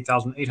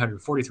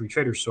 380,843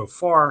 traders so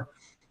far.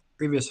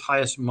 Previous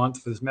highest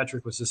month for this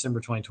metric was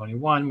December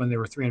 2021, when there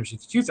were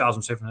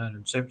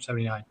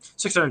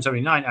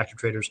 362,679 active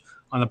traders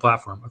on the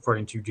platform,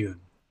 according to Dune.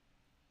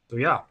 So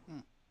yeah,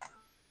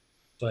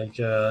 like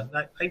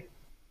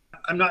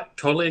I'm not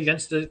totally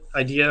against the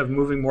idea of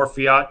moving more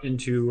fiat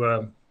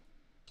into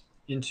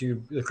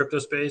the crypto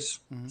space,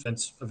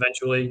 since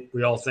eventually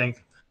we all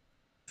think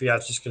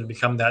fiat's just going to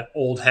become that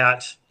old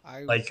hat,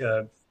 like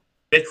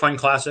Bitcoin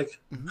Classic.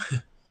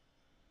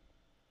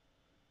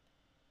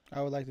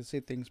 I would like to see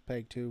things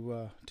pegged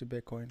to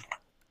Bitcoin.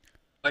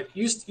 Like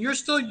you're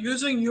still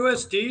using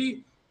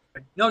USD?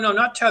 No,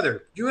 not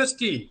Tether.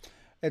 USD.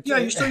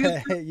 You're still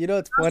using. You know,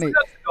 it's funny.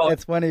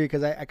 It's funny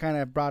because I kind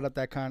of brought up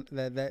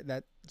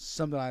that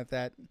something like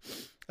that.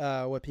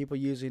 With people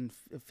using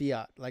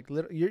fiat, like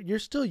you're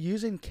still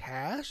using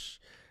cash.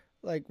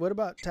 Like, what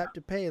about tap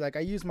to pay? Like,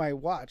 I use my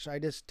watch. I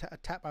just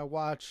tap my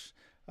watch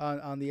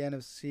on the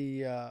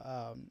NFC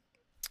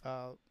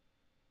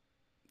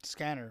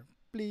scanner.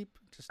 Bleep.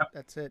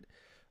 That's it.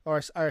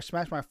 Or I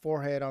smash my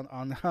forehead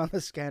on the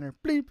scanner.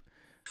 Bleep.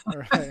 All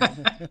right.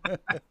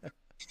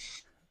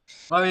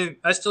 Well, I mean,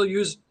 I still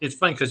use. It's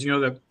funny because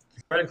the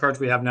credit cards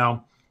we have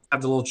now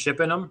have the little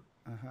chip in them,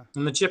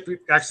 and the chip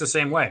acts the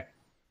same way.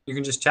 You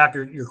can just tap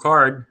your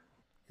card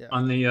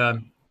on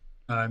the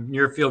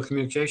near field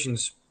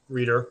communications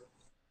reader.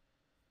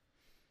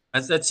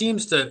 That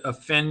seems to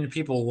offend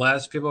people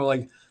less. People are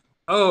like,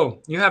 "Oh,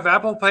 you have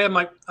Apple Pay?" I'm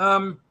like,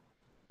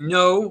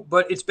 no,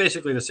 but it's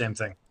basically the same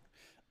thing.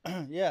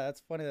 Yeah,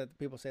 that's funny that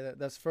people say that.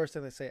 That's the first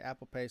thing they say,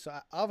 Apple Pay. So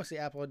obviously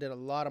Apple did a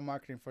lot of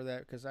marketing for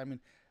that, because I mean,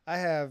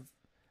 I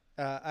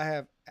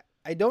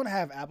don't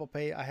have Apple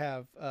Pay. I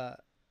have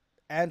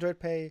Android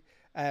Pay.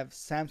 I have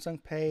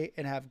Samsung Pay,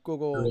 and I have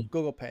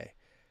Google Pay.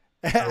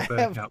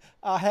 I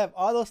have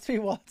all those three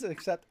wallets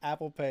except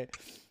Apple Pay.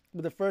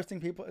 But the first thing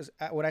people is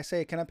when I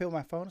say, "Can I pay with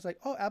my phone?" It's like,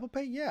 "Oh, Apple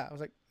Pay, yeah." I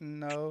was like,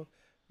 "No,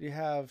 do you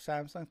have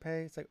Samsung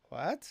Pay?" It's like,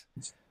 "What?"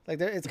 Like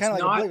it's kind of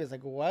like oblivious. It's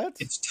like, what?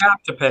 It's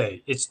tap to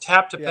pay. It's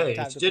tap to pay.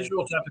 It's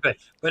digital tap to pay.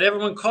 But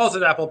everyone calls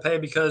it Apple Pay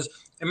because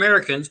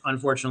Americans,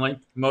 unfortunately,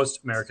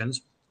 most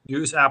Americans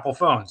use Apple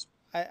phones.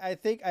 I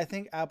think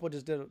Apple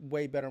just did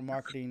way better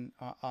marketing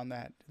on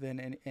that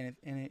than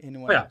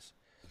anyone else.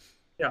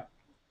 Yeah.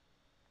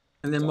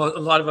 And then a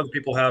lot of other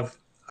people have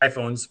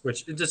iPhones,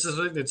 which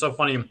it's so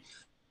funny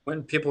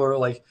when people are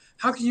like,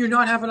 "How can you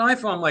not have an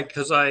iPhone?" I'm like,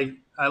 because I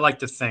like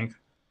to think.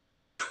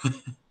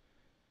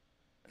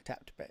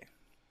 Tap to pay.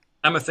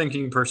 I'm a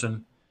thinking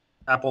person.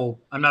 I'm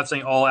not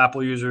saying all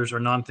Apple users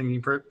are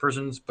non-thinking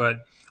persons,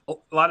 but a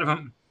lot of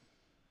them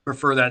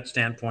prefer that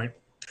standpoint.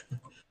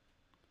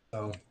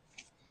 So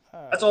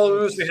that's all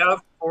the news we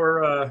have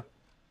for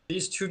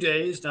these 2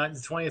 days, the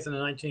 20th and the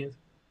 19th.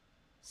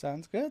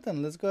 Sounds good.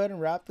 Then let's go ahead and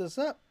wrap this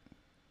up.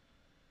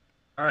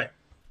 All right.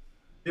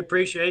 We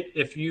appreciate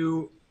if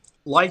you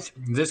liked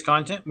this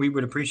content. We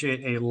would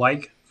appreciate a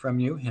like from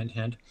you, hint,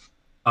 hint,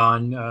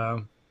 on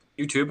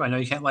YouTube. I know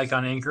you can't like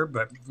on Anchor,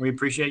 but we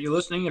appreciate you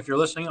listening if you're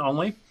listening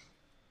only.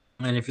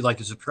 And if you'd like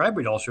to subscribe,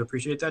 we'd also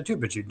appreciate that too.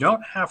 But you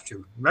don't have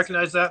to.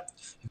 Recognize that.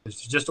 If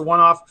it's just a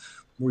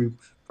one-off, we're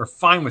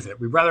fine with it.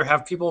 We'd rather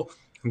have people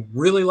who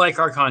really like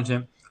our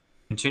content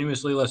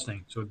continuously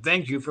listening. So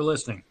thank you for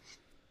listening.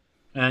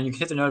 And you can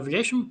hit the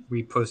notification.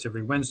 We post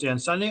every Wednesday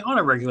and Sunday on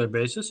a regular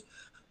basis.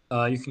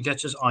 You can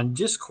catch us on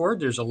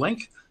Discord. There's a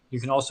link. You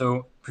can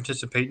also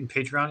participate in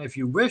Patreon if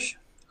you wish,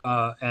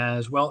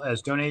 as well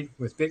as donate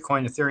with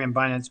Bitcoin, Ethereum,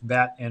 Binance,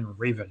 BAT, and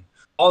Raven.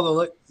 All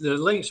the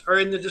links are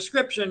in the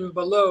description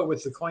below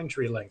with the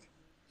CoinTree link.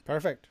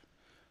 Perfect.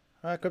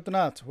 All right,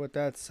 Cryptonauts, with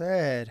that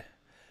said,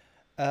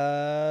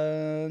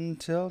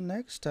 Until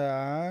next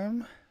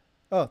time.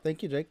 Oh,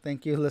 thank you, Jake.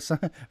 Thank you,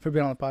 Alyssa, for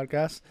being on the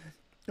podcast.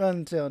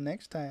 Until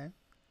next time,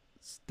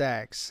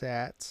 stack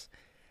sats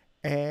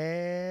and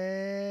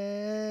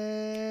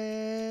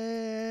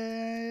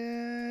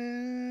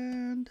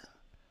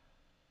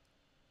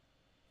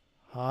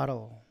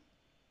hodl.